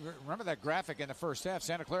 Well, remember that graphic in the first half.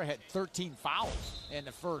 Santa Clara had 13 fouls in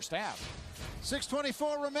the first half.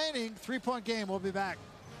 6:24 remaining, 3-point game. We'll be back.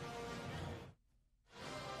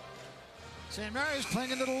 St. Mary's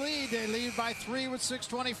clinging to the lead. They lead by 3 with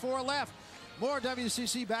 6:24 left. More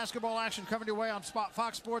WCC basketball action coming your way on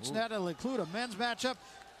Fox Sports Net. It'll include a men's matchup.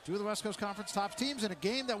 2 of the West Coast Conference top teams in a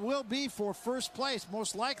game that will be for first place,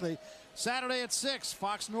 most likely, Saturday at 6.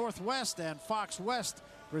 Fox Northwest and Fox West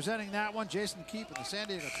presenting that one. Jason Keep and the San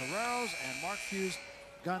Diego Toreros and Mark Hughes,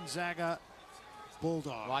 Gonzaga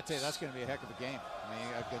Bulldogs. Well, I tell you, that's going to be a heck of a game. I mean,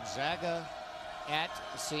 Gonzaga at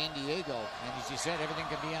San Diego. And as you said, everything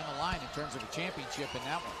can be on the line in terms of a championship in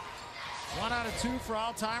that one. 1 out of 2 for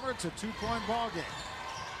Altimer. It's a 2-point ball game.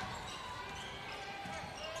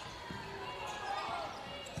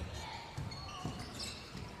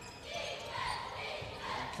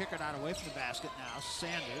 Kicker not away from the basket now.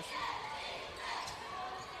 Sanders.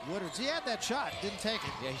 Woodards, he had that shot, didn't take it.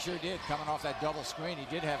 Yeah, he sure did. Coming off that double screen, he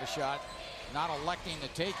did have a shot. Not electing to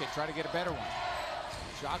take it, try to get a better one.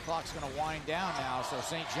 Shot clock's going to wind down now, so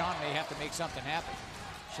St. John may have to make something happen.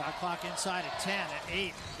 Shot clock inside at 10, at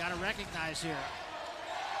 8. Got to recognize here.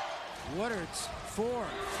 Woodards, 4,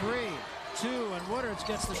 3, 2, and Woodards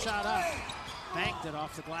gets the shot up. Banked it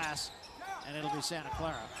off the glass, and it'll be Santa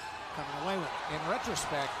Clara coming away with it. In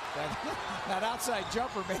retrospect, that outside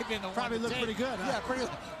jumper may have been the probably one to looked take. pretty good, huh?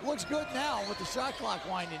 Yeah, looks good now with the shot clock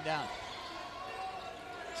winding down.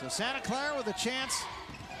 So Santa Clara with a chance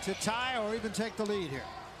to tie or even take the lead here.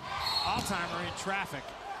 Altimer in traffic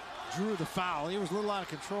drew the foul. He was a little out of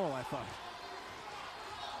control, I thought.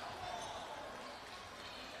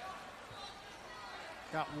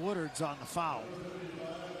 Got Woodards on the foul.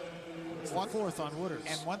 It's the 4th on Woodards.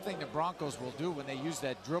 And one thing the Broncos will do when they use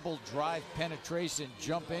that dribble, drive, penetration,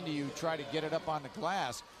 jump into you, try to get it up on the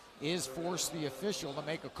glass, is force the official to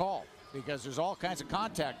make a call, because there's all kinds of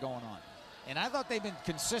contact going on. And I thought they've been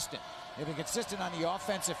consistent. They've been consistent on the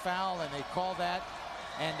offensive foul, and they call that.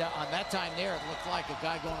 And on that time there, it looked like a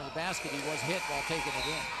guy going to the basket. He was hit while taking it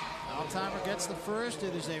in. Altimer gets the first.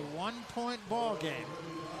 It is a 1-point ball game.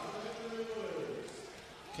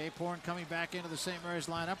 Cape Horn coming back into the St. Mary's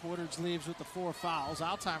lineup. Woodards leaves with the 4 fouls.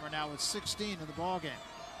 Altimer now with 16 in the ball game.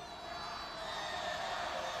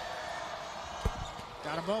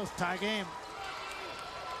 Got them both. Tie game.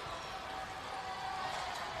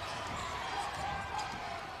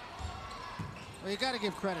 Well, you got to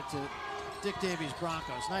give credit to Dick Davies'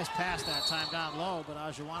 Broncos. Nice pass that time down low, but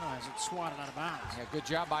Ajuano has it swatted out of bounds. Yeah, good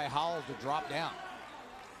job by Howell to drop down.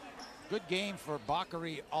 Good game for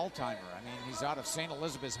Bakary Altimer. I mean, he's out of St.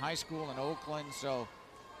 Elizabeth's High School in Oakland, so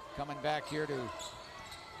coming back here to,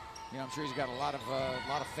 I'm sure he's got a lot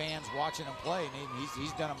of fans watching him play, and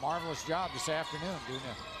he's done a marvelous job this afternoon, doing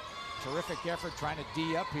a terrific effort trying to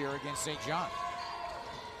D up here against St. John.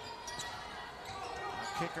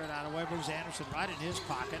 Kicker out of Weber's Anderson right in his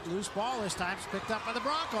pocket. Loose ball this time is picked up by the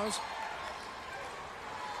Broncos.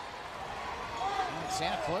 And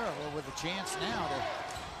Santa Clara with a chance now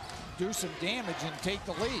to do some damage and take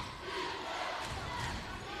the lead.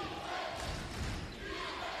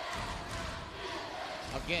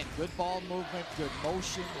 Again, good ball movement, good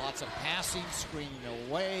motion, lots of passing, screening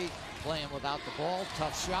away, playing without the ball,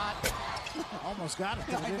 tough shot. Almost got it,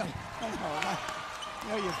 didn't he?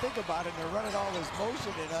 You think about it, and they're running all this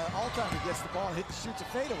motion, and Altimer gets the ball and shoots a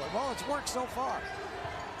fadeaway. Well, it's worked so far.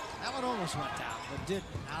 That one almost went down, but didn't.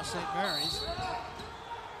 Now St. Mary's. And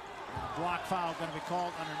a block foul going to be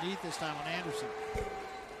called underneath this time on Anderson.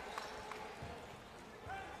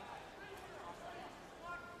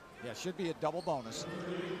 Yeah, should be a double bonus.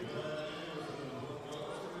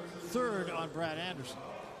 Third on Brad Anderson.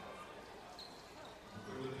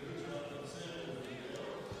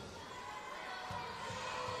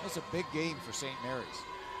 It's a big game for St. Mary's.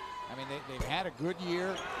 I mean, they've had a good year. I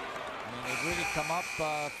mean, they've really come up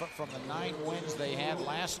from the 9 wins they had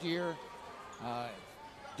last year.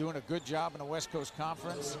 Doing a good job in the West Coast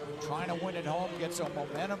Conference. Trying to win at home, get some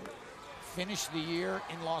momentum. Finish the year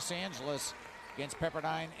in Los Angeles against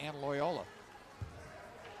Pepperdine and Loyola.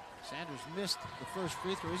 Sanders missed the first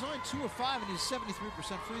free throw. He's only 2 of 5, and he's 73%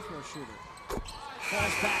 free throw shooter.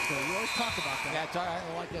 Falls back, though. You always talk about that. Yeah, I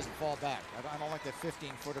don't like it doesn't fall back. I don't like that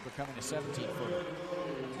 15-footer becoming a 17-footer.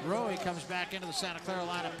 Roy comes back into the Santa Clara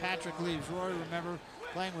lineup. Patrick leaves. Roy, remember,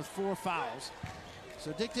 playing with 4 fouls.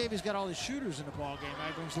 So Dick Davies got all his shooters in the ball game. Now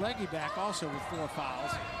he brings Leggy back also with 4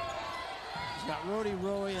 fouls. He's got Rody,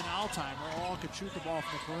 Roy, and Altimer. All can shoot the ball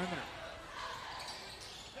from the perimeter.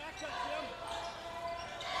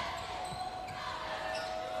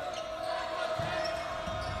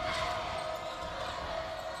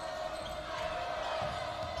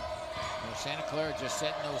 Santa Clara just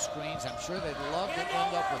setting those screens. I'm sure they'd love to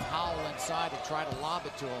end up with Howell inside and try to lob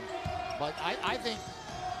it to him. But I think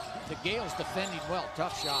the Gales defending well.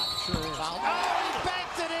 Tough shot. Sure is. Foul. Oh, he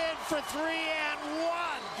banked it in for 3 and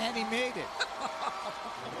 1. And he made it.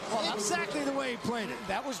 Well, exactly the way he played it.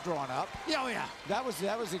 That was drawn up. Oh, yeah. That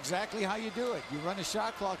was exactly how you do it. You run the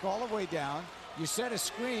shot clock all the way down. You set a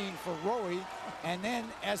screen for Roy, and then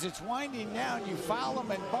as it's winding down, you foul him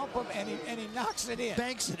and bump him, and he knocks it in.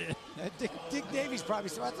 Banks it in. Dick Davies probably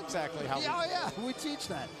said, that's exactly how we teach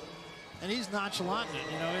that. And he's nonchalant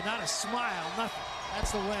in it, not a smile, nothing.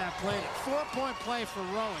 That's the way I played it. 4-point play for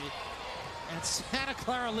Roy, and Santa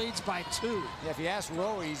Clara leads by 2. Yeah, if you ask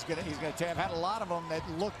Roy, he's gonna tell you, I've had a lot of them that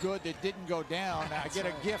look good that didn't go down. I get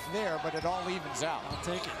a gift there, but it all evens out. I'll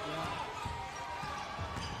take it, yeah.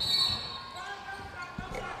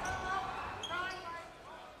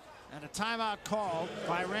 And a timeout called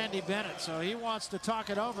by Randy Bennett. So he wants to talk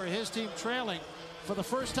it over. His team trailing for the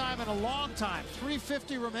first time in a long time.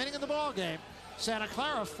 3:50 remaining in the ball game. Santa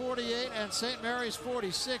Clara 48 and St. Mary's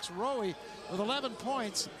 46. Rowe with 11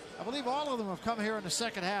 points. I believe all of them have come here in the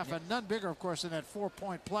second half, and none bigger, of course, than that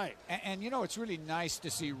 4-point play. And it's really nice to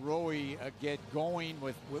see Rowe get going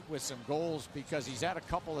with some goals, because he's had a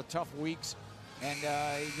couple of tough weeks. And,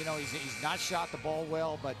 he's not shot the ball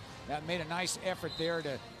well, but made a nice effort there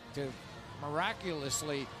to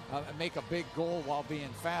miraculously make a big goal while being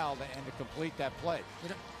fouled and to complete that play.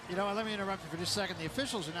 Let me interrupt you for just a second. The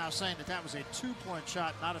officials are now saying that was a 2-point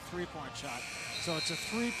shot, not a 3-point shot. So it's a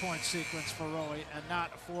 3-point sequence for Rowe and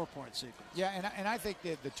not a 4-point sequence. Yeah, and I think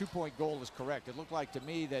that the 2-point goal is correct. It looked like to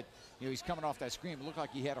me that he's coming off that screen. It looked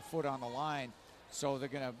like he had a foot on the line. So they're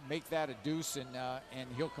going to make that a deuce, and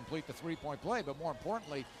he'll complete the 3-point play. But more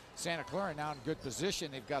importantly, Santa Clara now in good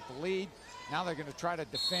position. They've got the lead. Now they're going to try to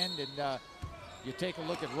defend, and you take a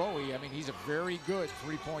look at Rowe. I mean, he's a very good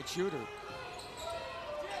 3-point shooter.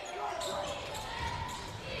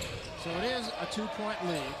 So it is a 2-point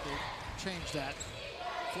lead. They changed that.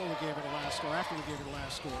 before we gave her the last score, after we gave her the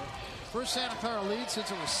last score. First Santa Clara lead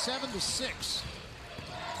since it was 7-6.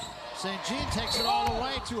 St. Jean takes it all the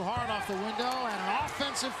way, too hard off the window, and an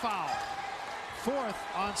offensive foul. Fourth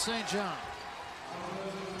on St. John.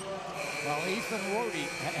 Well, Ethan Rohde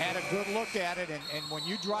had a good look at it, and when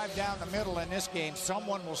you drive down the middle in this game,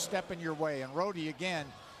 someone will step in your way. And Rohde, again,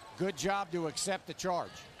 good job to accept the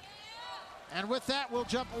charge. And with that, we'll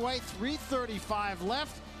jump away. 3:35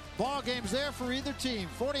 left. Ball game's there for either team.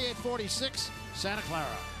 48-46, Santa Clara.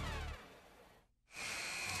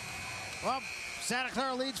 Well, Santa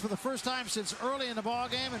Clara leads for the first time since early in the ball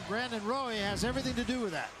game, and Brandon Rowe has everything to do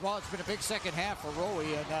with that. Well, it's been a big second half for Rowe,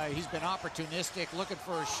 and he's been opportunistic, looking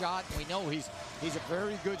for a shot. And we know he's a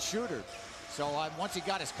very good shooter. So once he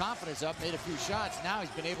got his confidence up, made a few shots, now he's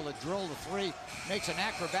been able to drill the three, makes an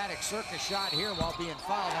acrobatic circus shot here while being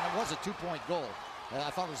fouled, and it was a two-point goal. I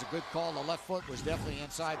thought it was a good call. The left foot was definitely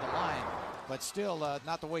inside the line, but still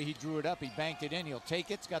not the way he drew it up. He banked it in. He'll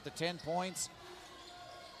take it. He's got the 10 points.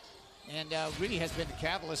 And really has been the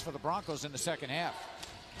catalyst for the Broncos in the second half.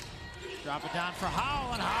 Drop it down for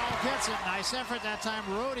Howell, and Howell gets it. Nice effort that time.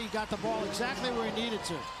 Rohde got the ball exactly where he needed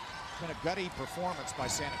to. It's been a gutty performance by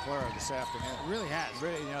Santa Clara this afternoon. It really has.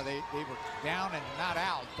 Really, you know, they were down and not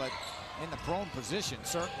out, but in the prone position,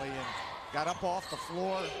 certainly, and got up off the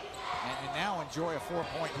floor and now enjoy a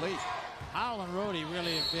 4-point lead. Howell and Rohde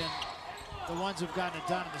really have been the ones who've gotten it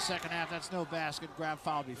done in the second half. That's no basket grab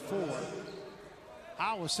foul before.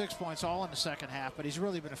 Howell was 6 points all in the second half, but he's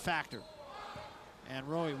really been a factor. And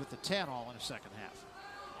Rohde with the 10 all in the second half.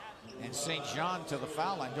 And St. John to the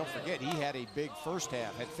foul line. Don't forget, he had a big first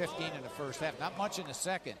half. Had 15 in the first half. Not much in the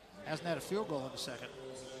second. Hasn't had a field goal in the second.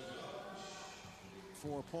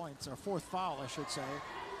 4 points, or fourth foul, I should say,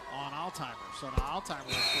 on Altheimer. So now Altheimer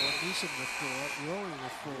with 4, Neeson with 4, Rohde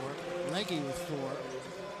with 4, Legge with 4.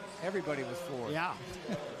 Everybody with 4. Yeah.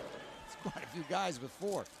 It's quite a few guys with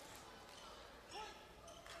 4.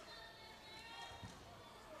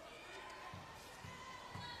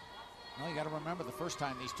 Well, you got to remember the first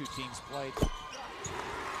time these two teams played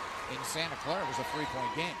in Santa Clara was a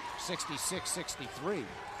 3-point game, 66-63,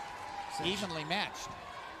 evenly matched.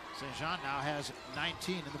 St. John now has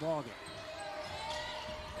 19 in the ball game.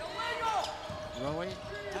 Rohde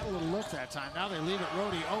had a little look that time. Now they leave it.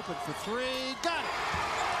 Rohde open for 3. Got it.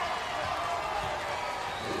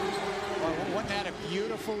 Well, wasn't that a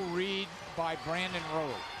beautiful read by Brandon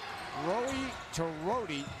Rohde? Rohde to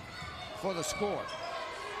Rohde for the score.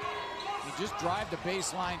 You just drive the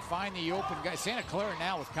baseline, find the open guy. Santa Clara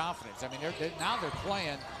now with confidence. I mean, now they're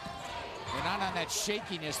playing. They're not on that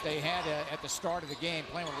shakiness they had at the start of the game.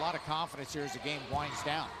 Playing with a lot of confidence here as the game winds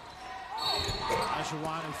down.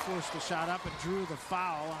 Ajuanu forced the shot up and drew the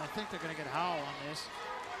foul, and I think they're going to get Howell on this.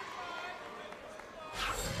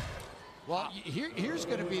 Well, here's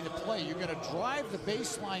going to be the play. You're going to drive the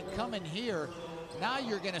baseline, come in here. Now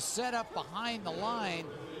you're going to set up behind the line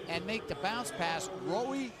and make the bounce pass.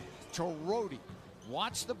 Rohde to Rohde.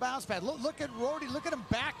 Watch the bounce pass. Look at Rohde. Look at him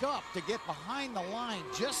back up to get behind the line.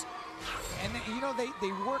 And you know,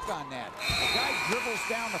 they work on that. The guy dribbles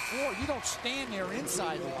down the floor. You don't stand there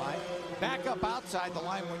inside the line. Back up outside the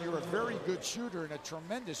line when you're a very good shooter and a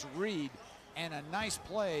tremendous read and a nice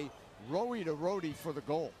play. Rohde to Rohde for the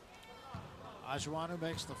goal. Ajuanu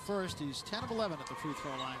makes the first. He's 10 of 11 at the free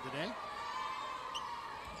throw line today.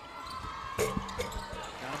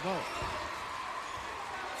 Got them both.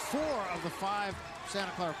 4 of the 5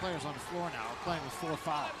 Santa Clara players on the floor now are playing with 4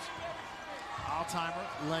 fouls. Altheimer,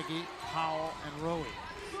 Legge, Howell, and Rohde.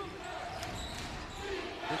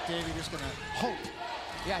 Dick Davey just going to hope.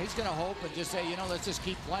 Yeah, he's going to hope and just say, you know, let's just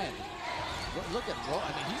keep playing. Look at Rohde.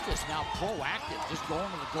 I mean, he's just now proactive, just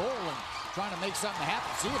going to the goal and trying to make something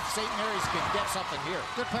happen. See if St. Mary's can get something here.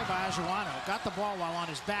 Good play by Ajuanu. Got the ball while on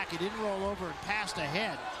his back. He didn't roll over and passed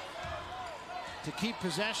ahead to keep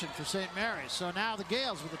possession for St. Mary's. So now the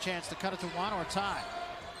Gales with a chance to cut it to 1 or tie.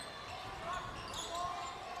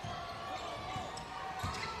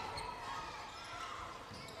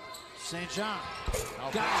 St. John.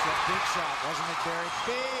 Oh, big shot, wasn't it, Barry?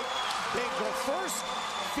 Big goal. First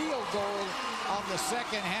field goal of the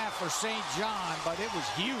second half for St. John, but it was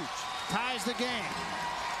huge. Ties the game.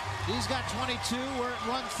 He's got 22. We're at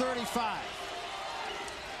 135.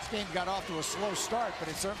 This game got off to a slow start, but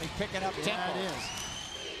it's certainly picking up tempo. Yeah, it is.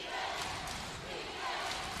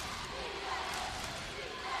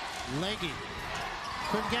 Legge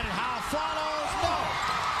couldn't get it. Howell follows. No.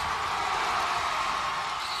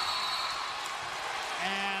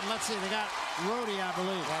 And let's see, they got Rohde, I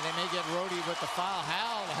believe. Yeah, they may get Rohde with the foul.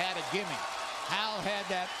 Howell had a gimme. Howell had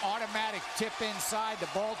that automatic tip inside. The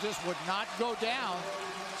ball just would not go down.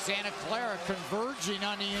 Santa Clara converging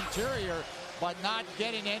on the interior, but not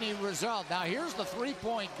getting any result. Now here's the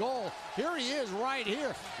three-point goal. Here he is right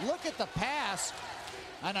here. Look at the pass.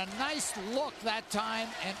 And a nice look that time,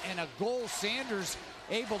 and a goal. Sanders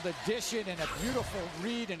able to dish it, and a beautiful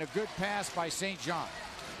read and a good pass by St. John.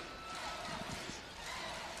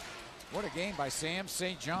 What a game by Sam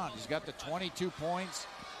St. John. He's got the 22 points,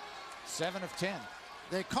 7 of 10.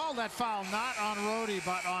 They called that foul not on Rhodey,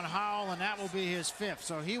 but on Howell, and that will be his 5th,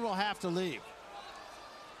 so he will have to leave.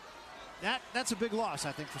 That's a big loss,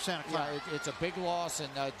 I think, for Santa Clara. Yeah, it's a big loss,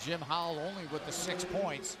 and Jim Howell only with the 6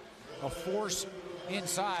 points. A force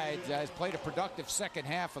inside, has played a productive second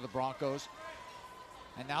half for the Broncos.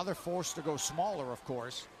 And now they're forced to go smaller, of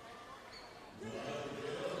course.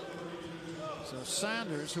 So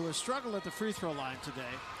Sanders, who has struggled at the free throw line today,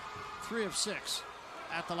 3 of 6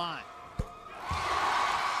 at the line.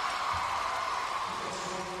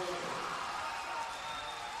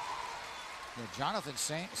 Yeah, Jonathan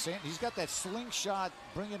Saint, he's got that slingshot,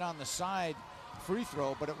 bring it on the side free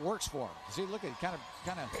throw, but it works for him. See, look at it, kind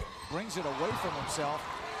of brings it away from himself.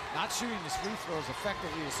 Not shooting his free throws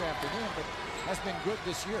effectively this afternoon, but has been good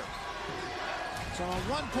this year. So a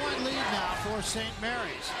 1-point lead now for St.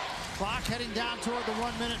 Mary's. Clock heading down toward the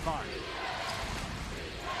 1-minute mark.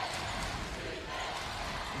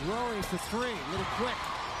 Rory for 3, a little quick.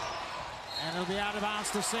 And it'll be out of bounds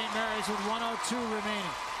to St. Mary's with 1:02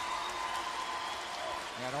 remaining.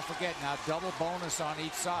 Yeah, don't forget now, double bonus on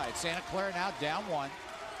each side. Santa Clara now down 1.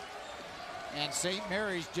 And St.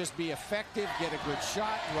 Mary's just be effective, get a good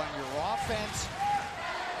shot, run your offense,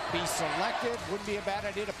 be selective. Wouldn't be a bad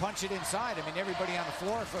idea to punch it inside. I mean, everybody on the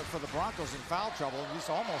floor for the Broncos in foul trouble, at least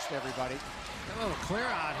almost everybody. A little clear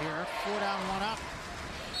out here, 4 down, 1 up.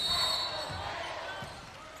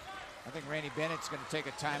 I think Randy Bennett's going to take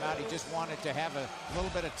a timeout. He just wanted to have a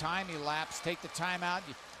little bit of time elapse. Take the timeout.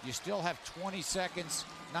 You still have 20 seconds,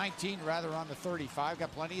 19 rather, on the 35.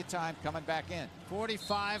 Got plenty of time coming back in.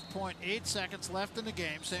 45.8 seconds left in the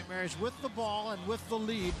game. St. Mary's with the ball and with the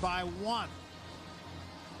lead by 1.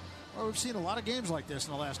 Well, we've seen a lot of games like this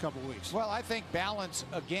in the last couple of weeks. Well, I think balance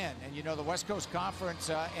again. And, you know, the West Coast Conference,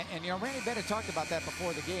 and, you know, Randy Bennett talked about that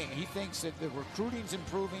before the game. He thinks that the recruiting's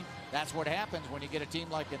improving. That's what happens when you get a team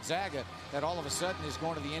like Gonzaga that all of a sudden is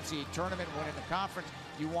going to the NCAA tournament, winning the conference.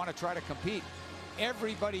 You want to try to compete.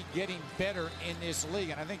 Everybody getting better in this league.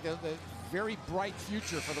 And I think the very bright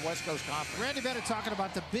future for the West Coast Conference. Randy Bennett talking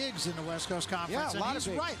about the bigs in the West Coast Conference. Yeah, a lot of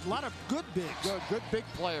bigs. Right, a lot of good bigs. Good big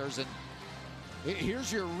players. And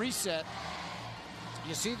here's your reset.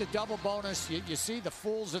 You see the double bonus. You see the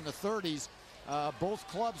fulls in the 30s. Both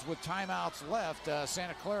clubs with timeouts left.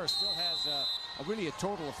 Santa Clara still has really a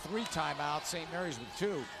total of 3 timeouts. St. Mary's with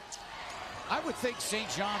 2. I would think St.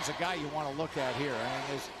 John's a guy you want to look at here.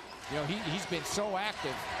 I mean, you know, he's been so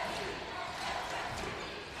active.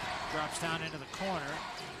 Drops down into the corner.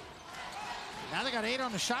 Now they got 8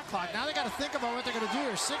 on the shot clock. Now they got to think about what they're going to do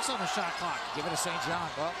here. 6 on the shot clock. Give it to St. John.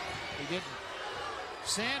 Well, he didn't.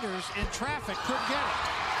 Sanders in traffic, couldn't get it.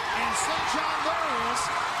 And St. John, there he is.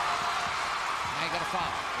 Now you got to foul.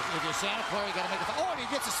 If you're Santa Clara, you got to make a foul. Oh, and he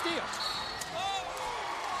gets a steal.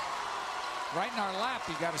 Right in our lap,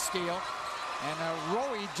 he got a steal. And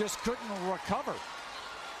Rowie just couldn't recover.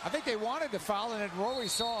 I think they wanted to foul, and then Rowie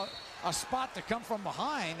saw a spot to come from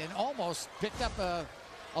behind and almost picked up a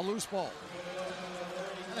loose ball.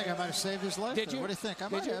 I think I might have saved his life. Did you? What do you think? I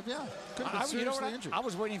might have, yeah. Could have been seriously you know what, injured. I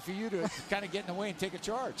was waiting for you to kind of get in the way and take a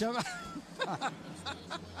charge.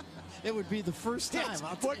 It would be the first time.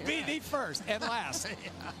 It would be the first and last.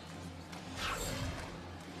 Yeah.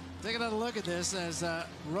 Take another look at this as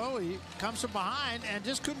Rowie comes from behind and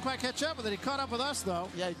just couldn't quite catch up with it. He caught up with us, though.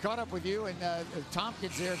 Yeah, he caught up with you, and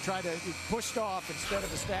Tompkins there tried to pushed off instead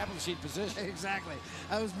of establishing position. Exactly.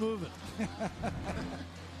 I was moving.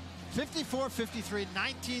 54-53,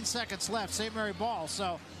 19 seconds left. St. Mary ball.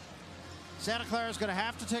 So Santa Clara is going to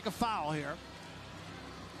have to take a foul here.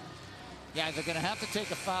 Yeah, they're going to have to take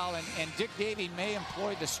a foul, and Dick Davey may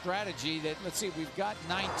employ the strategy that, let's see, we've got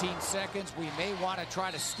 19 seconds. We may want to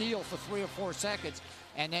try to steal for 3 or 4 seconds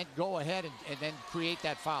and then go ahead and then create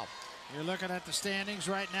that foul. You're looking at the standings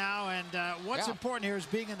right now, and what's important here is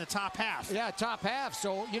being in the top half. Yeah, top half.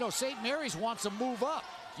 So, you know, St. Mary's wants to move up.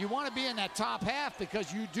 You want to be in that top half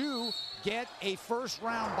because you do get a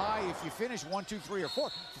first-round bye if you finish 1, 2, 3, or 4.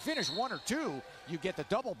 If you finish 1 or 2, you get the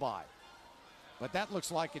double bye. But that looks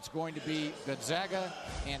like it's going to be Gonzaga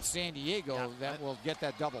and San Diego that will get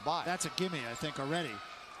that double bye. That's a gimme, I think, already.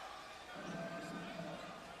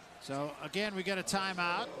 So again, we get a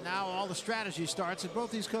timeout. Now all the strategy starts, and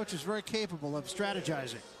both these coaches very capable of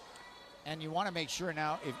strategizing. And you want to make sure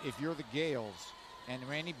now, if you're the Gales, and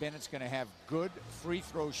Randy Bennett's going to have good free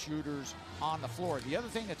throw shooters on the floor. The other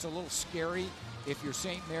thing that's a little scary if you're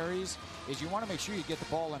St. Mary's is you want to make sure you get the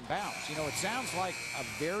ball in bounds. You know, it sounds like a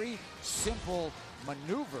very simple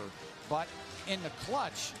maneuver, but in the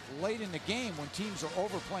clutch, late in the game when teams are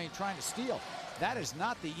overplaying trying to steal, that is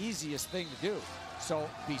not the easiest thing to do. So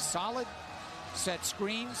be solid, set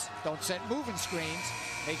screens, don't set moving screens,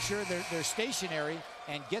 make sure they're stationary,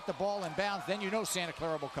 and get the ball in bounds. Then you know Santa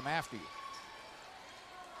Clara will come after you.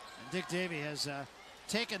 And Dick Davey has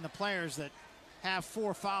taken the players that have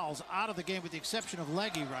 4 fouls out of the game with the exception of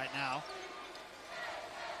Leggy right now.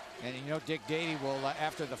 And you know Dick Davey will,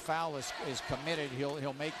 after the foul is committed,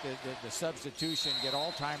 he'll make the substitution, get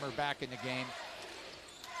Altimer back in the game.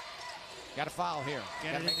 Got a foul here.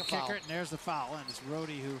 Get it in the kicker, and there's the foul. And it's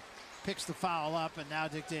Rhodey who picks the foul up, and now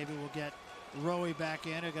Dick Davey will get Rowe back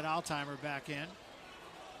in, he'll get Altimer back in.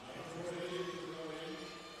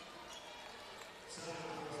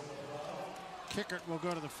 Kickert will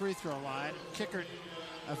go to the free throw line. Kickert,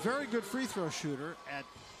 a very good free throw shooter at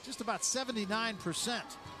just about 79%.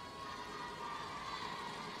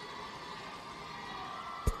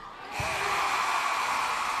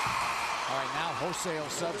 All right, now wholesale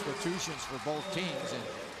substitutions for both teams. And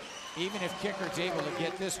even if Kickert's able to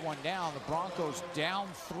get this one down, the Broncos down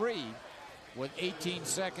 3 with 18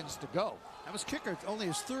 seconds to go. That was Kickert, only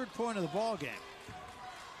his 3rd point of the ball game.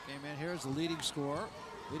 Came in here as the leading scorer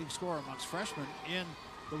amongst freshmen in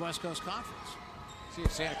the West Coast Conference. See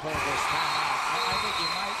if Santa Clara goes timeout. I think he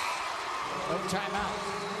might. No timeout.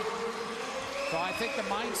 So I think the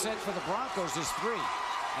mindset for the Broncos is 3.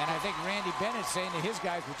 And I think Randy Bennett's saying to his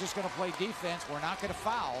guys, we're just going to play defense. We're not going to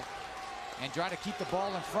foul. And try to keep the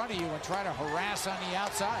ball in front of you and try to harass on the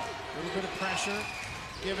outside. A little bit of pressure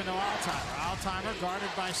given to Altimer. Altimer guarded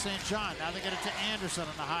by St. John. Now they get it to Anderson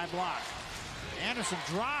on the high block. Anderson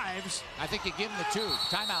drives. I think you give him the 2.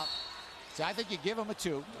 Timeout. So I think you give him a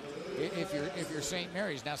 2 if you're St.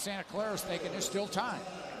 Mary's. Now Santa Clara's thinking there's still time.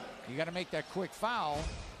 You got to make that quick foul.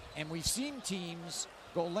 And we've seen teams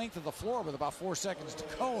go length of the floor with about 4 seconds to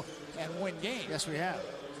go and win games. Yes, we have.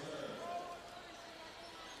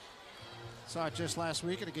 Saw it just last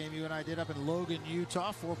week at a game you and I did up in Logan,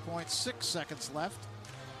 Utah. 4.6 seconds left.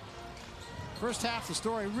 First half, the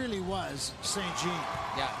story really was St. Jean.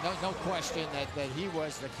 Yeah, no question that he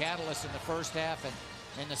was the catalyst in the first half. And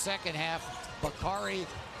in the second half, Bakari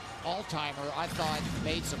Altimer, I thought,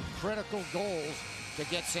 made some critical goals to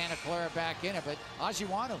get Santa Clara back in it. But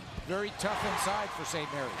Ajiwanu, very tough inside for St.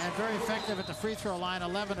 Mary's. And very effective at the free throw line,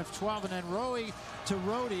 11 of 12. And then Rowe to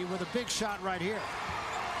Rhodey with a big shot right here.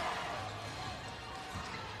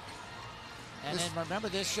 And then remember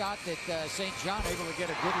this shot that St. John able to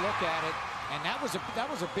get a good look at it. And that was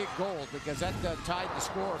a big goal because that tied the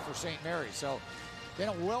score for St. Mary's. So been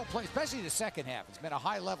a well played, especially the second half. It's been a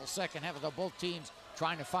high level second half of both teams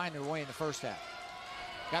trying to find their way in the first half.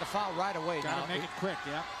 Got to foul right away. Got to make it quick,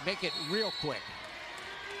 yeah. Make it real quick.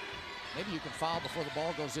 Maybe you can foul before the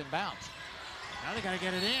ball goes inbounds. Now they got to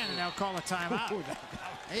get it in, and they'll call a timeout.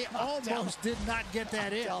 He almost did not get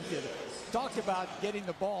that in. Talked about getting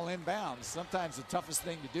the ball inbounds. Sometimes the toughest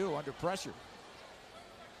thing to do under pressure.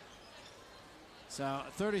 So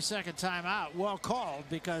 30-second timeout, well called,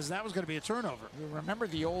 because that was going to be a turnover. You remember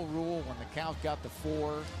the old rule when the count got to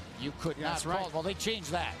 4, you could not call. Well, they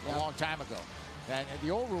changed that a long time ago. And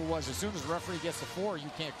the old rule was as soon as the referee gets to 4, you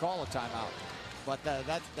can't call a timeout. But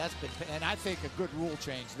that's been, and I think a good rule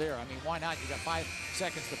change there. I mean, why not? You got 5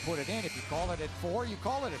 seconds to put it in. If you call it at 4, you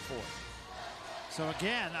call it at 4. So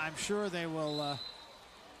again, I'm sure they will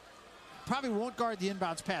probably won't guard the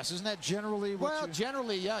inbounds pass. Isn't that generally what? Well,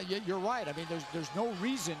 generally, yeah, you're right. I mean, there's no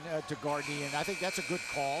reason to guard the I think that's a good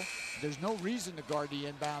call. There's no reason to guard the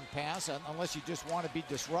inbound pass unless you just want to be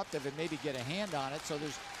disruptive and maybe get a hand on it. So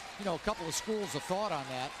there's, a couple of schools of thought on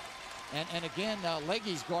that. And again,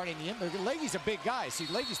 Leggy's guarding the inbound. Leggy's a big guy. See,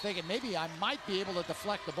 Leggy's thinking maybe I might be able to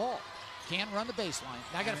deflect the ball. Can't run the baseline.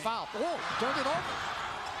 Now I got to foul. Oh, turned it over.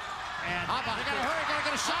 And they got to hurry. Got to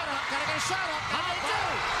get a shot up. Got to get a shot up.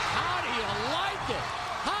 How do you like it?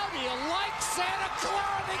 How do you like Santa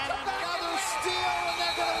Clara? They come back another steal, and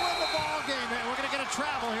they're going to win the ball game. We're going to get a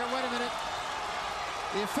travel here. Wait a minute.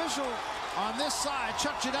 The official on this side,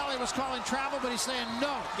 Chuck Ginelli, was calling travel, but he's saying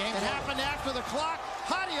no. It happened after the clock.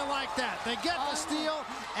 How do you like that? They get the steal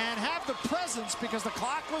and have the presence, because the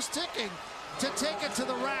clock was ticking, to take it to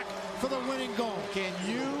the rack for the winning goal. Can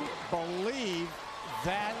you believe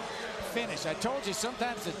that finish. I told you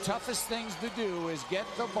sometimes the toughest things to do is get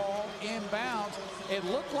the ball inbounds. It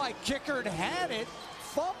looked like Kickard had it,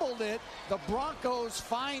 fumbled it. The Broncos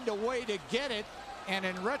find a way to get it. And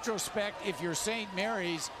in retrospect, if you're St.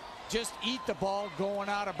 Mary's, just eat the ball going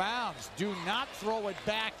out of bounds. Do not throw it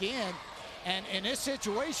back in. And in this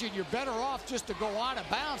situation, you're better off just to go out of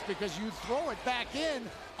bounds because you throw it back in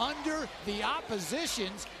under the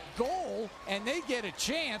opposition's goal, and they get a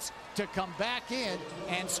chance to come back in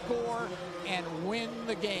and score and win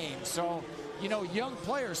the game. So, you know, young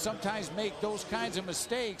players sometimes make those kinds of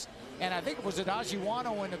mistakes. And I think it was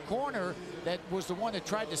Ajiwano in the corner that was the one that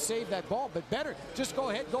tried to save that ball. But better, just go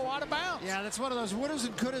ahead, go out of bounds. Yeah, that's one of those wouldas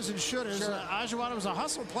and couldas and shouldas. Sure. Ajiwano was a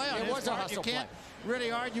hustle play on his part. It was a hustle play. You can't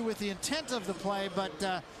really argue with the intent of the play,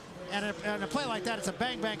 but and a play like that, it's a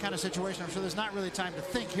bang-bang kind of situation. I'm sure there's not really time to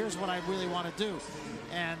think, here's what I really want to do.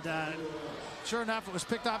 And sure enough, it was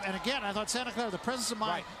picked up. And again, I thought Santa Clara, the presence of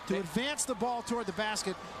mind to advance the ball toward the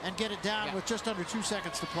basket and get it down with just under 2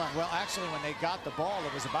 seconds to play. Well, actually, when they got the ball,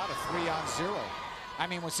 it was about a 3-on-0. I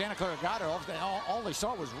mean, when Santa Clara got it, all they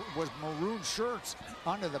saw was maroon shirts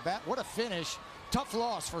under the bat. What a finish. Tough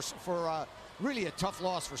loss for really a tough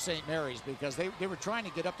loss for St. Mary's because they were trying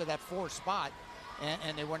to get up to that 4th spot,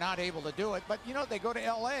 and they were not able to do it. But, you know, they go to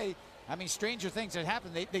L.A. I mean, stranger things had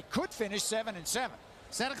happened. They could finish 7-7.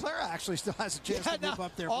 Santa Clara actually still has a chance to move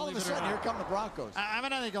up there. All of a sudden, here come the Broncos. I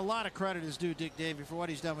mean, I think a lot of credit is due Dick Davey for what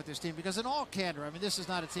he's done with this team because in all candor, I mean, this is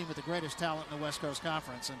not a team with the greatest talent in the West Coast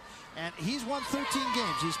Conference. And he's won 13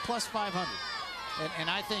 games. He's plus 500. And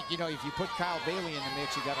I think, you know, if you put Kyle Bailey in the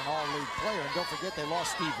mix, you got an all-league player. And don't forget they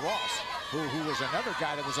lost Steve Ross, who was another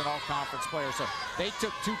guy that was an all-conference player. So they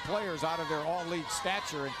took 2 players out of their all-league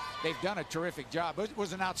stature, and they've done a terrific job. It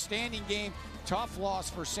was an outstanding game. Tough loss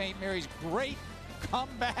for St. Mary's. Great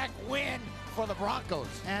comeback win for the Broncos.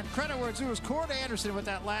 And credit where it's due was Cord Anderson with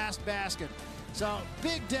that last basket. So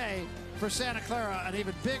big day for Santa Clara, an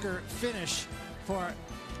even bigger finish for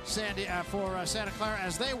Santa Clara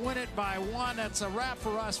as they win it by 1. That's a wrap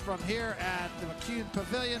for us from here at the McKeon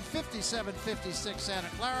Pavilion. 57-56 Santa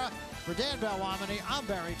Clara. For Dan Belwamini, I'm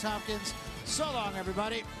Barry Tompkins. So long,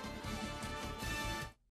 everybody.